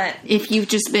not, if you've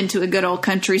just been to a good old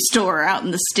country store out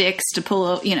in the sticks to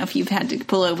if you've had to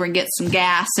pull over and get some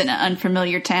gas in an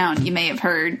unfamiliar town, you may have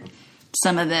heard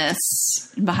some of this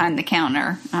behind the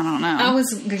counter. I don't know. I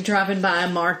was driving by a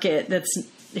market that's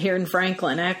here in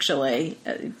Franklin, actually.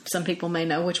 Some people may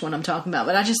know which one I'm talking about,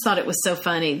 but I just thought it was so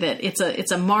funny that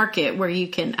it's a market where you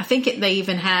can, I think they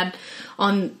even had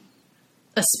on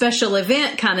a special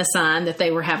event kind of sign that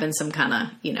they were having some kind of,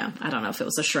 I don't know if it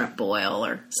was a shrimp boil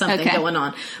or something going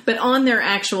on, but on their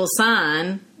actual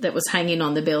sign that was hanging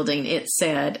on the building, it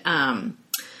said,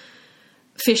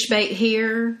 fish bait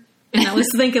here. And I was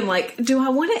thinking, do I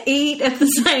want to eat at the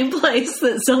same place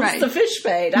that sells the fish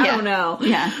bait? I don't know.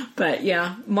 Yeah. But,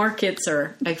 markets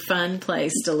are a fun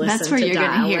place to listen to. That's where you're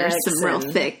going to hear some real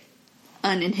thick,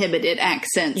 uninhibited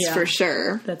accents for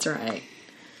sure. That's right.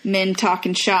 Men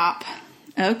talking shop.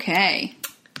 Okay.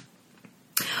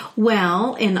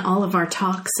 Well, in all of our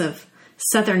talks of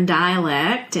Southern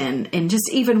dialect and just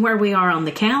even where we are on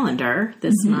the calendar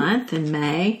this month in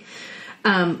May,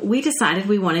 we decided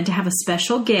we wanted to have a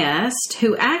special guest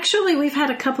who actually we've had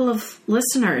a couple of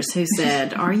listeners who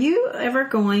said, are you ever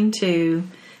going to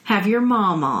have your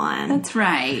mom on. That's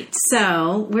right.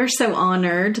 So we're so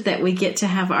honored that we get to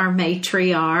have our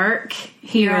matriarch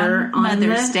here on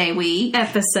Mother's Day week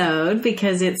episode,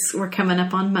 because we're coming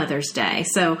up on Mother's Day.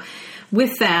 So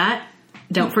with that,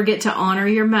 don't forget to honor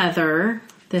your mother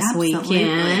this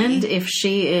weekend. If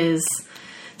she is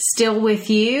still with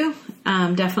you,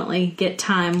 definitely get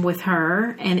time with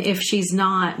her. And if she's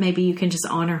not, maybe you can just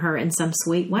honor her in some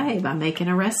sweet way by making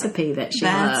a recipe that she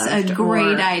loved. That's a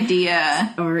great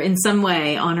idea. Or in some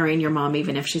way honoring your mom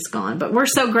even if she's gone. But we're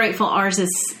so grateful ours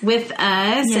is with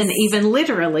us, and even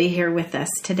literally here with us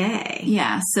today.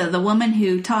 Yeah, so the woman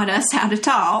who taught us how to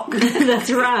talk. That's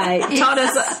right. Taught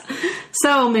us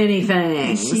so many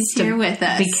things. She's here with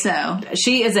us. So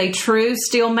she is a true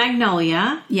steel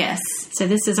magnolia. Yes. So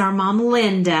this is our mom,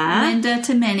 Linda. Linda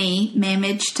to many,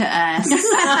 Mamage to us.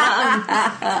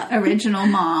 Original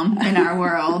mom in our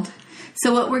world.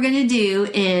 So what we're going to do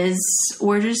is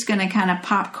we're just going to kind of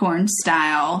popcorn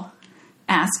style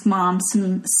ask Mom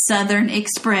some Southern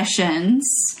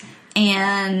expressions.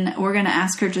 And we're going to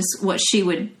ask her just what she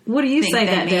would. What do you think say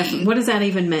that mean? What does that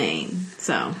even mean?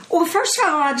 So, well, first of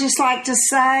all, I'd just like to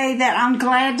say that I'm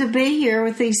glad to be here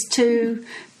with these two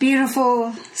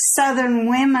beautiful Southern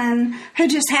women who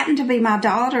just happen to be my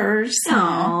daughters,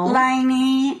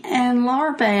 Lainey and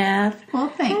Laura Beth. Well,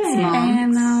 thanks, Mom.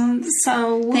 And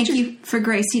thank you for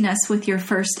gracing us with your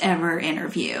first ever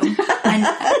interview.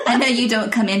 I know you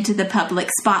don't come into the public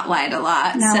spotlight a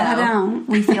lot. No, I don't.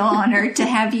 We feel honored to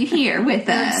have you here with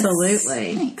us.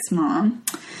 Absolutely. Thanks, Mom.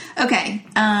 Okay.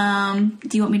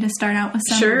 Do you want me to start out with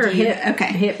something? Sure.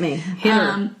 Okay. Hit me. Hit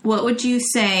her. What would you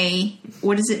say?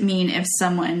 What does it mean if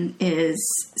someone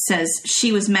says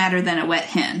she was madder than a wet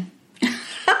hen?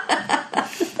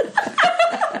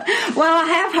 Well, I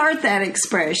have heard that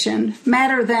expression.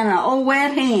 Madder than an old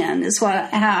wet hen is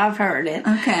how I've heard it.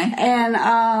 Okay. And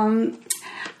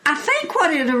I think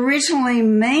what it originally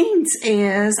means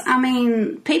is,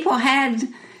 people had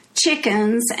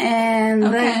chickens and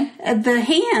the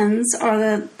hens, or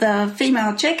the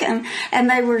female chicken, and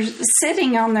they were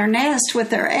sitting on their nest with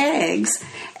their eggs,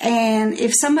 and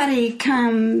if somebody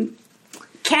came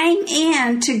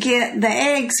in to get the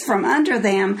eggs from under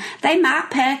them, they might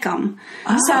peck them.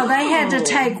 So they had to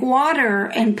take water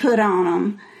and put on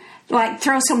them, like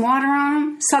throw some water on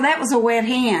them. So that was a wet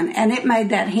hen, and it made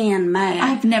that hen mad.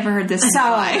 I've never heard this in my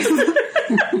life.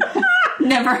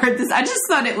 Never heard this. I just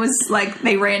thought it was like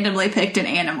they randomly picked an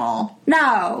animal.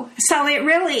 No. So it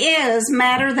really is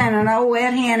madder than an old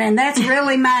wet hen, and that's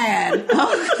really mad.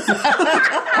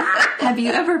 Have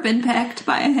you ever been pecked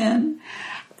by a hen?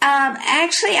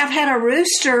 Actually, I've had a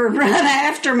rooster run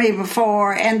after me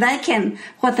before, and they can,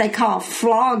 what they call,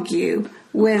 flog you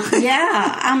with,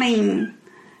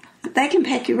 they can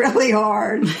peck you really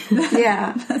hard.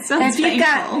 Yeah. That sounds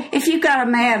painful. If you've got a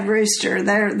mad rooster,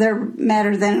 they're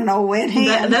madder than an old wet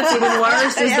hen. That's even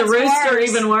worse. Is the rooster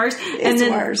even worse? It's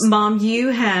worse. Mom, you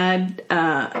had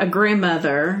a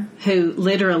grandmother who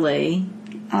literally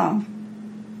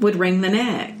would wring the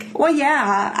neck. Well,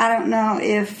 yeah. I don't know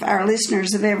if our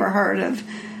listeners have ever heard of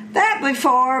that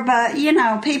before, but,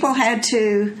 people had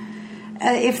to,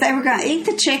 if they were going to eat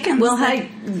the chickens. Well,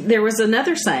 there was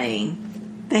another saying.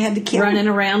 They had to kill running it.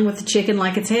 around with the chicken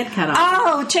like its head cut off.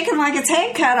 Oh, chicken like its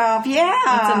head cut off, yeah.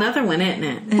 That's another one, isn't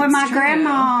it? When my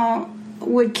grandma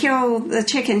would kill the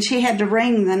chicken, she had to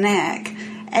wring the neck,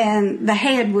 and the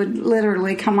head would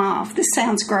literally come off. This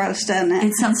sounds gross, doesn't it?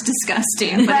 It sounds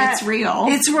disgusting, but it's real.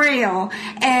 It's real.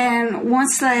 And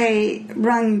once they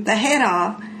wrung the head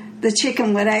off, the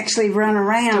chicken would actually run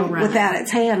around without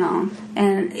its head on.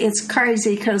 And it's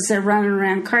crazy because they're running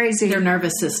around crazy. Their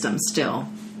nervous system's still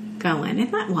going.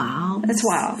 Isn't that wild? It's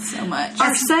wild. So much.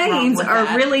 Our sayings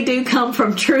really do come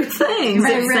from true things.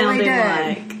 They it really sounded do.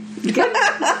 like.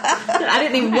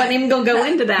 Wasn't even going to go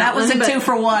into that. That was a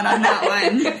 2-for-1 on that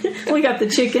one. We got the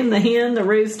chicken, the hen, the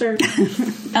rooster.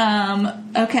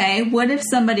 Okay. What if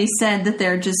somebody said that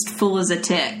they're just full as a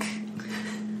tick?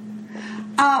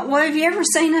 Well, have you ever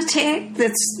seen a tick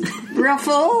that's real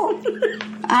full?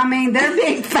 They're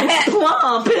big, fat,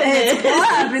 plump. It's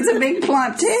plump. It's a big,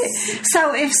 plump tick.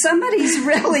 So if somebody's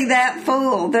really that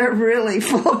full, they're really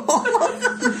full.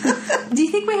 Do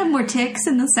you think we have more ticks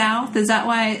in the South? Is that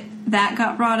why that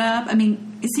got brought up?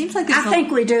 It seems like I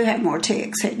think we do have more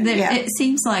ticks. Yeah. It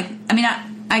seems like,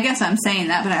 I guess I'm saying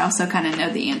that, but I also kind of know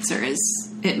the answer is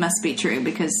it must be true,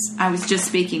 because I was just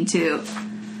speaking to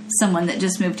someone that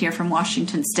just moved here from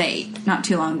Washington State not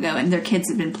too long ago, and their kids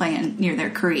had been playing near their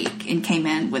creek and came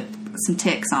in with some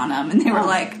ticks on them, and they were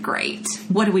like, "Great,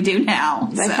 what do we do now?"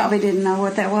 They probably didn't know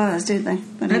what that was, did they?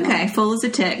 Okay, full as a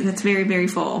tick. That's very, very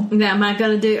full. Now, am I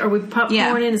going to do? Are we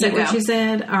popcorning? Is that what go. you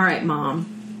said? All right,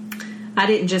 Mom. I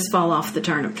didn't just fall off the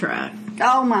turnip truck.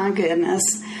 Oh my goodness!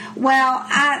 Well,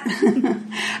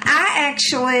 I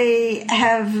actually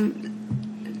have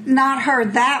not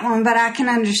heard that one, but I can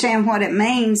understand what it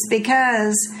means,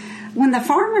 because when the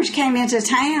farmers came into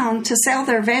town to sell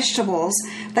their vegetables,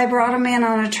 they brought them in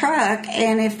on a truck,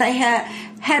 and if they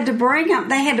had to bring them,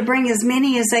 they had to bring as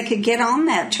many as they could get on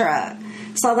that truck.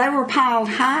 So they were piled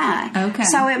high. Okay.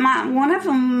 So one of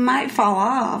them might fall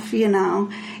off,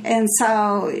 And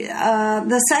so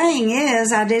the saying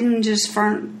is, I didn't just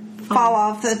fall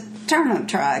off the turnip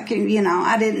truck.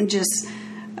 I didn't just.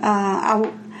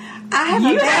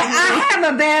 I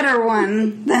have a better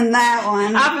one than that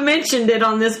one. I've mentioned it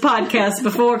on this podcast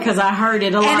before because I heard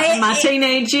it a lot in my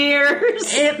teenage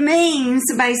years. It means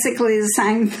basically the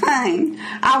same thing.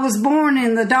 I was born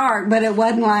in the dark, but it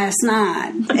wasn't last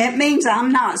night. It means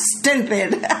I'm not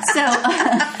stupid. So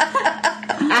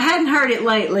I hadn't heard it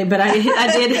lately, but I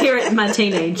did hear it in my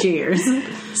teenage years.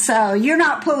 So you're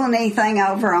not pulling anything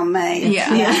over on me.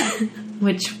 Yeah.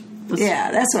 Which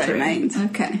that's what it means.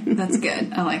 Okay, that's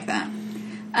good. I like that.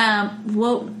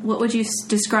 What would you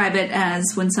describe it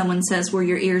as when someone says, "Were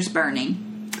your ears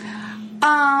burning"?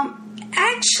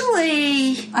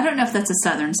 Actually, I don't know if that's a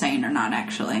Southern saying or not.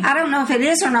 Actually, I don't know if it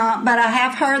is or not, but I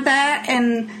have heard that.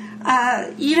 And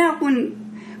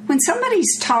when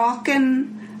somebody's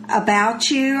talking about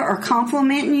you or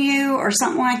complimenting you or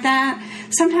something like that,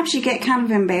 sometimes you get kind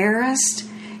of embarrassed.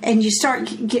 And you start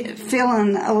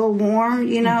feeling a little warm,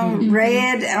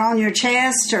 red on your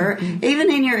chest or even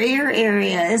in your ear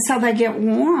area. And so they get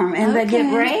warm and they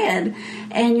get red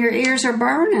and your ears are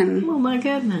burning. Oh, my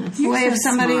goodness. If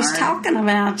somebody's talking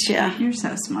about you. You're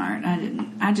so smart.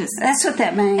 That's what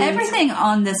that means. Everything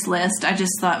on this list, I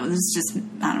just thought was just,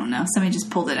 I don't know, somebody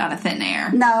just pulled it out of thin air.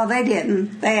 No, they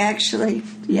didn't. They actually,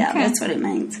 that's what it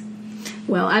means.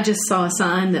 Well, I just saw a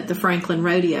sign that the Franklin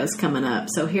Rodeo's coming up.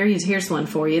 So here's one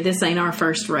for you. This ain't our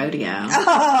first rodeo.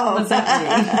 Oh. What's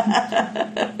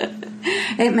that mean?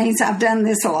 It means I've done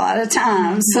this a lot of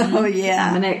times. So, yeah.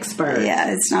 I'm an expert.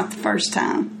 Yeah, it's not the first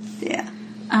time. Yeah.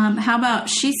 How about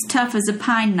she's tough as a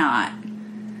pine knot?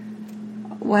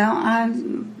 Well,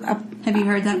 have you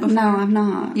heard that before? No, I've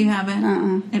not. You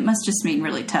haven't? It must just mean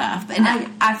really tough. And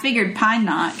I figured pine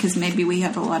knot because maybe we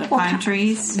have a lot of pine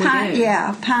trees.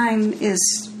 Pine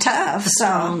is tough.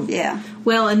 So, yeah.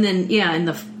 Well, and then,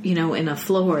 in a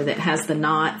floor that has the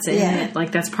knots in it,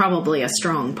 like that's probably a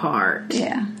strong part.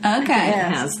 Yeah. Okay. It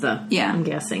has I'm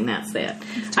guessing that's it.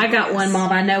 I got one,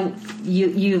 Mom. I know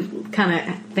you kind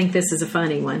of think this is a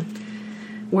funny one.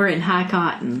 We're in high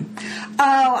cotton.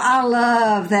 Oh, I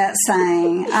love that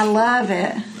saying. I love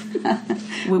it.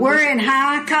 We're in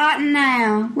high cotton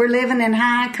now. We're living in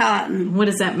high cotton. What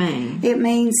does that mean? It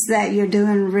means that you're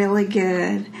doing really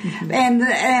good. Mm-hmm.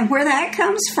 And where that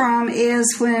comes from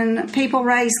is when people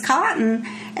raise cotton,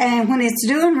 and when it's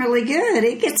doing really good,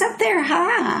 it gets up there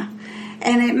high.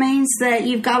 And it means that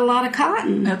you've got a lot of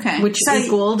cotton. Okay. Which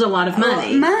equaled a lot of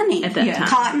money. Money. At that time.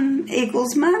 Cotton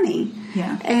equals money.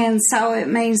 Yeah. And so it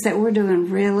means that we're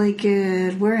doing really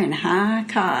good. We're in high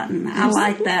cotton. I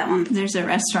like that one. There's a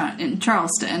restaurant in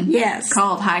Charleston. Yes.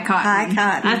 Called High Cotton. High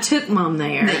Cotton. I took Mom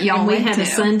there. And we had a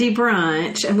Sunday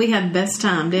brunch, and we had the best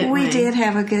time, didn't we? We did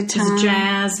have a good time. It was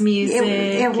jazz music.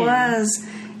 It was.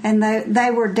 And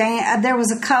they were there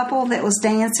was a couple that was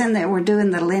dancing that were doing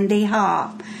the Lindy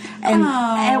Hop. And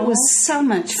it was so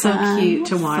much fun. So cute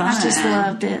to watch. I just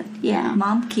loved it. Yeah.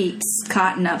 Mom keeps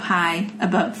cotton up high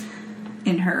above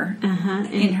in her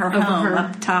home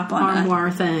up top on armoire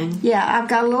thing. Yeah, I've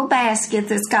got a little basket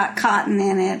that's got cotton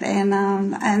in it,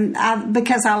 and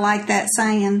because I like that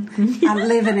saying, I'm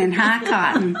living in high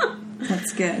cotton.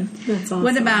 That's good. That's awesome.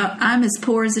 What about I'm as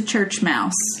poor as a church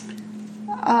mouse?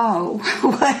 Oh,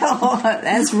 well,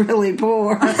 that's really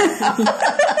poor.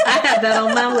 I had that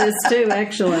on my list too,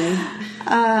 actually.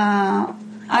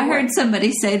 I heard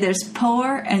somebody say there's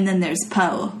poor and then there's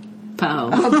po.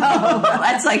 Po.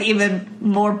 That's like even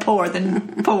more poor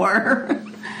than poor.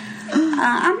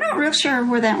 I'm not real sure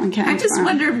where that one came from. I just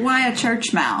wondered why a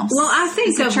church mouse. Well, I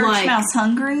think is a church mouse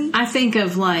hungry? I think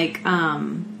of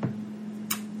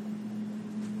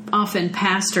often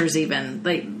pastors even,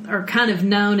 they are kind of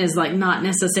known as like not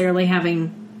necessarily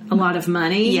having a lot of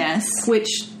money. Yes.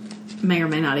 Which may or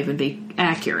may not even be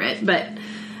accurate. But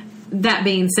that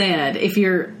being said, if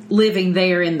you're living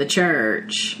there in the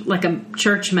church, like a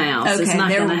church mouse is not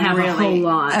going to have a whole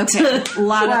lot. Okay, a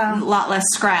lot less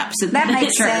scraps in that the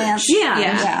makes church. sense.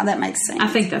 Yeah, that makes sense. I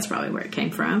think that's probably where it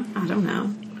came from. I don't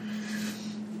know.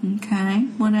 Okay,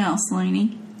 what else,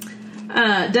 Lainey?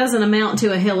 Doesn't amount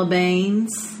to a hill of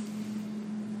beans.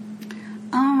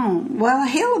 Oh, well, a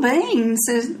hill of beans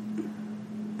is...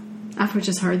 I've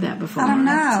just heard that before. I don't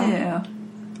know. Too.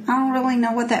 I don't really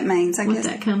know what that means. I guess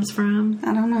that comes from.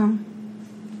 I don't know.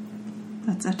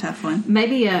 That's a tough one.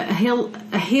 Maybe a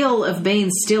hill of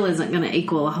beans still isn't going to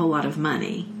equal a whole lot of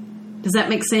money. Does that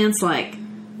make sense? Like,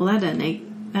 well, that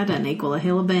doesn't equal a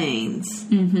hill of beans.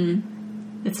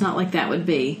 Mm-hmm. It's not like that would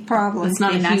be. Probably. It's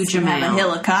not a nice huge to amount. Have a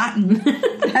hill of cotton.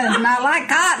 It's not like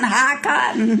cotton, high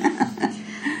cotton.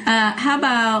 How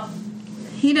about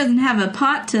he doesn't have a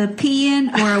pot to pee in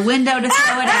or a window to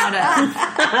throw it out of?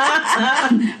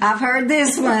 I've heard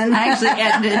this one. I actually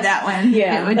edited that one.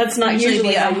 Yeah, it would that's not usually usually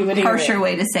be how a you would hear harsher it.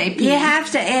 way to say pee. You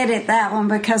have to edit that one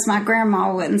because my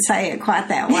grandma wouldn't say it quite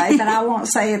that way, but I won't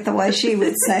say it the way she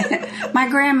would say it. My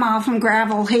grandma from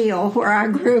Gravel Hill, where I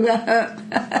grew up.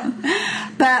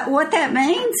 But what that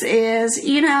means is,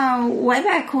 way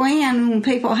back when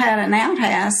people had an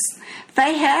outhouse,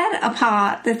 they had a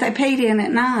pot that they peed in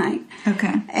at night.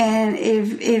 Okay. And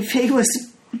if he was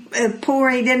poor,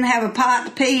 he didn't have a pot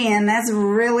to pee in, that's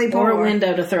really poor. Or a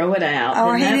window to throw it out.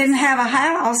 Or he didn't have a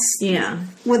house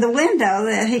with a window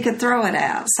that he could throw it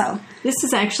out. So this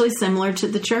is actually similar to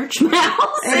the church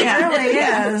mouse. It really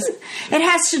is. It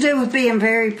has to do with being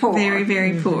very poor. Very,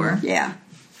 very poor. Yeah.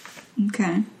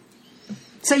 Okay.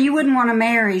 So you wouldn't want to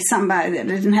marry somebody that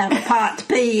didn't have a pot to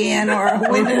pee in or a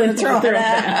window to throw it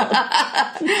out.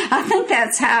 I think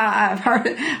that's how I've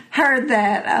heard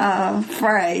that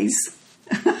phrase.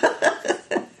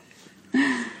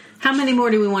 How many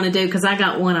more do we want to do? Because I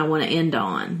got one I want to end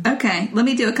on. Okay, let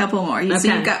me do a couple more. So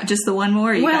you've got just the one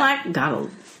more? I got a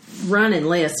running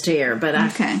list here, but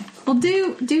okay. Well,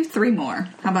 do 3 more.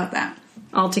 How about that?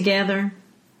 All together?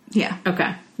 Yeah.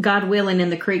 Okay. God willing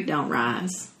and the creek don't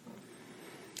rise.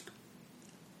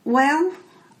 Well,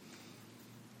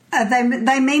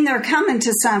 they mean they're coming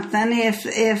to something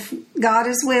if God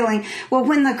is willing. Well,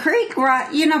 when the creek,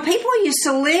 people used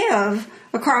to live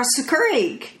across the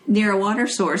creek. Near a water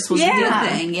source was a good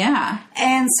thing, yeah.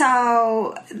 And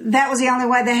so that was the only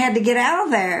way they had to get out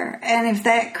of there. And if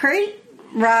that creek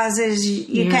rises,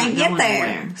 you can't get there.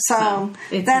 Anywhere. So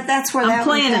that's where that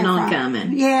one came from. I'm planning on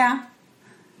coming. Yeah.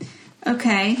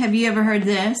 Okay, have you ever heard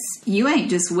this? You ain't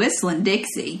just whistling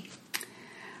Dixie.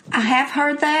 I have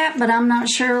heard that, but I'm not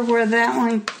sure what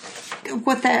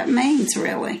that means,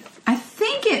 really. I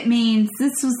think it means,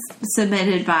 this was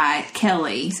submitted by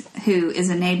Kelly, who is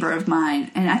a neighbor of mine,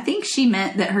 and I think she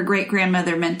meant that her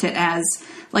great-grandmother meant it as,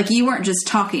 like, you weren't just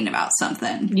talking about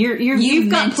something. You've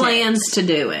got plans to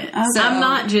do it. Okay. So I'm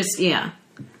not just,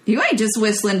 You ain't just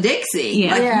whistling Dixie.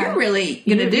 Yeah. Like, you're really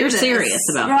going to do You're this. serious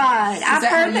about that. Right.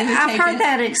 I've heard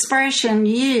that expression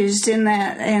used in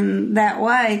that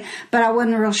way, but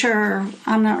I'm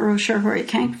not real sure where it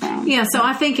came from. Yeah, so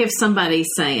I think if somebody's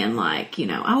saying like,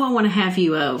 I want to have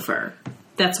you over,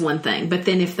 that's one thing. But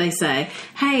then if they say,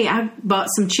 hey, I bought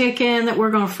some chicken that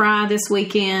we're going to fry this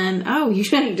weekend. Oh, you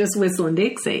ain't just whistling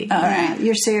Dixie. All right.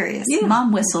 You're serious. Yeah.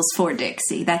 Mom whistles for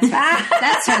Dixie. That's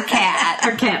her cat.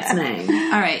 Her cat's name.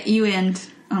 All right. You end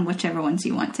on whichever ones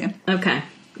you want to. Okay.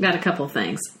 Got a couple of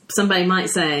things. Somebody might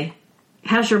say,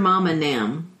 how's your mama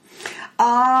now?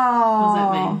 Oh. What does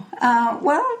that mean?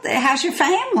 Well, how's your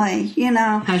family,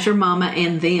 How's your mama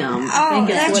and them? Oh,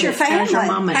 that's your family.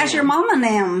 How's your mama and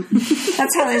them?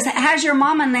 That's how they say, how's your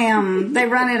mama and them? They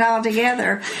run it all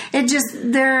together.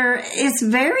 It's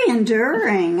very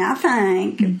enduring, I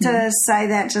think, to say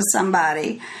that to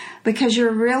somebody. Because you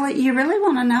really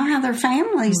want to know how their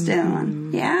family's doing.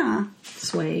 Yeah.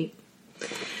 Sweet.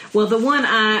 Well, the one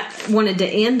I wanted to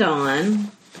end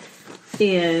on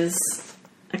is,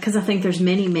 because I think there's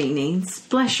many meanings,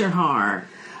 bless your heart.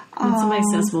 When somebody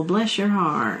says, well, bless your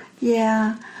heart.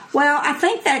 Yeah. Well, I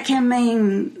think that can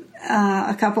mean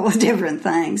a couple of different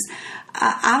things.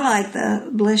 I like the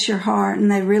bless your heart,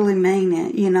 and they really mean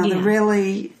it. They're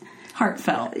really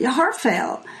heartfelt.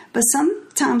 But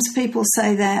sometimes people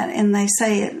say that, and they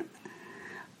say it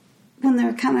when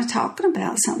they're kind of talking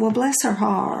about something. Well, bless her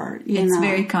heart. It's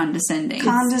very condescending.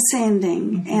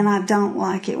 And I don't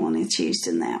like it when it's used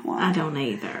in that way. I don't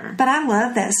either. But I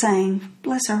love that saying,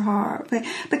 bless her heart,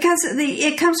 because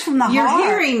it comes from the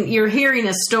heart. You're hearing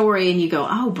a story, and you go,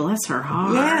 oh, bless her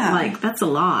heart. Yeah. Like, that's a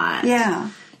lot. Yeah.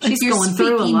 She's going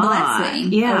through a lot.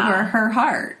 Blessing over her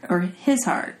heart or his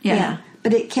heart. Yeah.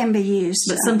 but it can be used.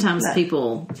 But sometimes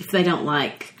people, if they don't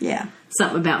like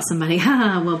something about somebody,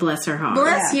 well, bless her heart.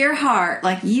 Bless your heart,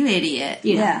 like, you idiot.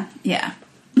 Yeah.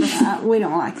 We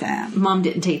don't like that. Mom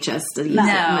didn't teach us to use it in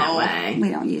that way. We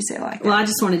don't use it like that. Well, I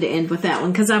just wanted to end with that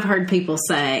one because I've heard people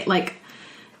say, like,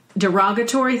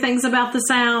 derogatory things about the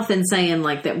South and saying,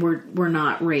 like, that we're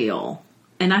not real.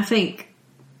 And I think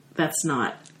that's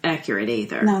not accurate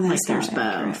either. No, that's like, there's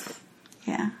not both.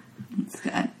 Yeah. That's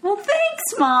good. Well, thanks,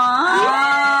 Mom.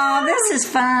 Oh, this is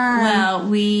fun. Well,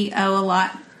 we owe a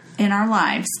lot in our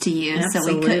lives to you,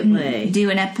 Absolutely. so we couldn't do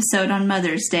an episode on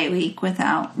Mother's Day week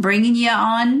without bringing you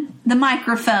on the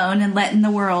microphone and letting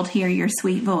the world hear your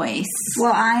sweet voice.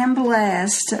 Well, I am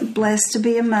blessed to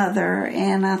be a mother,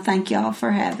 and I thank y'all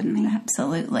for having me.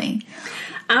 Absolutely.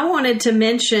 I wanted to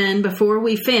mention before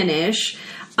we finish,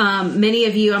 many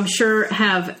of you, I'm sure,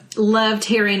 have loved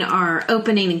hearing our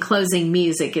opening and closing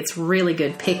music. It's really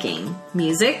good picking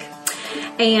music.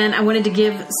 And I wanted to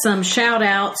give some shout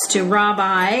outs to Rob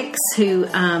Ikes, who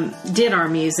did our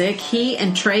music. He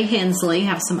and Trey Hensley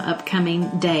have some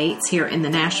upcoming dates here in the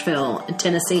Nashville,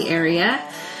 Tennessee area.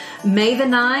 May the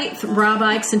 9th, Rob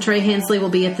Ikes and Trey Hensley will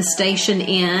be at the Station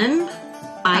Inn.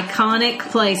 Iconic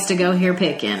place to go hear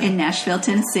picking. In Nashville,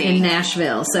 Tennessee. In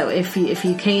Nashville. So if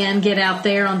you can get out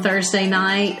there on Thursday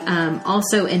night.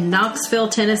 Also in Knoxville,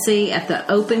 Tennessee at the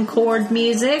Open Chord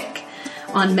Music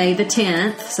on May the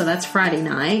 10th, so that's Friday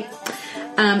night.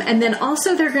 And then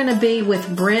also they're going to be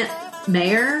with Brent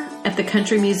Mayer at the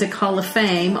Country Music Hall of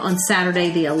Fame on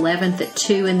Saturday the 11th at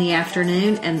 2 in the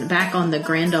afternoon, and back on the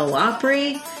Grand Ole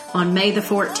Opry on May the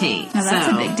 14th. Now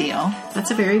that's a big deal.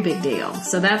 That's a very big deal.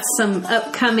 So that's some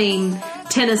upcoming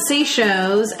Tennessee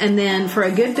shows, and then for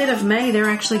a good bit of May, they're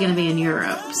actually going to be in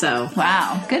Europe. So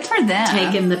wow, good for them.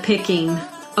 Taking the picking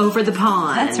over the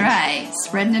pond. That's right,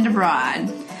 spreading it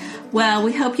abroad. Well,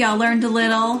 we hope y'all learned a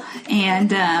little,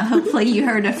 and hopefully you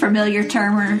heard a familiar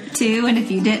term or two, and if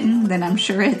you didn't, then I'm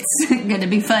sure it's going to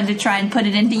be fun to try and put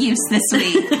it into use this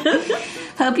week.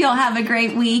 Hope y'all have a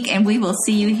great week, and we will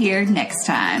see you here next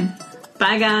time.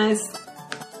 Bye, guys.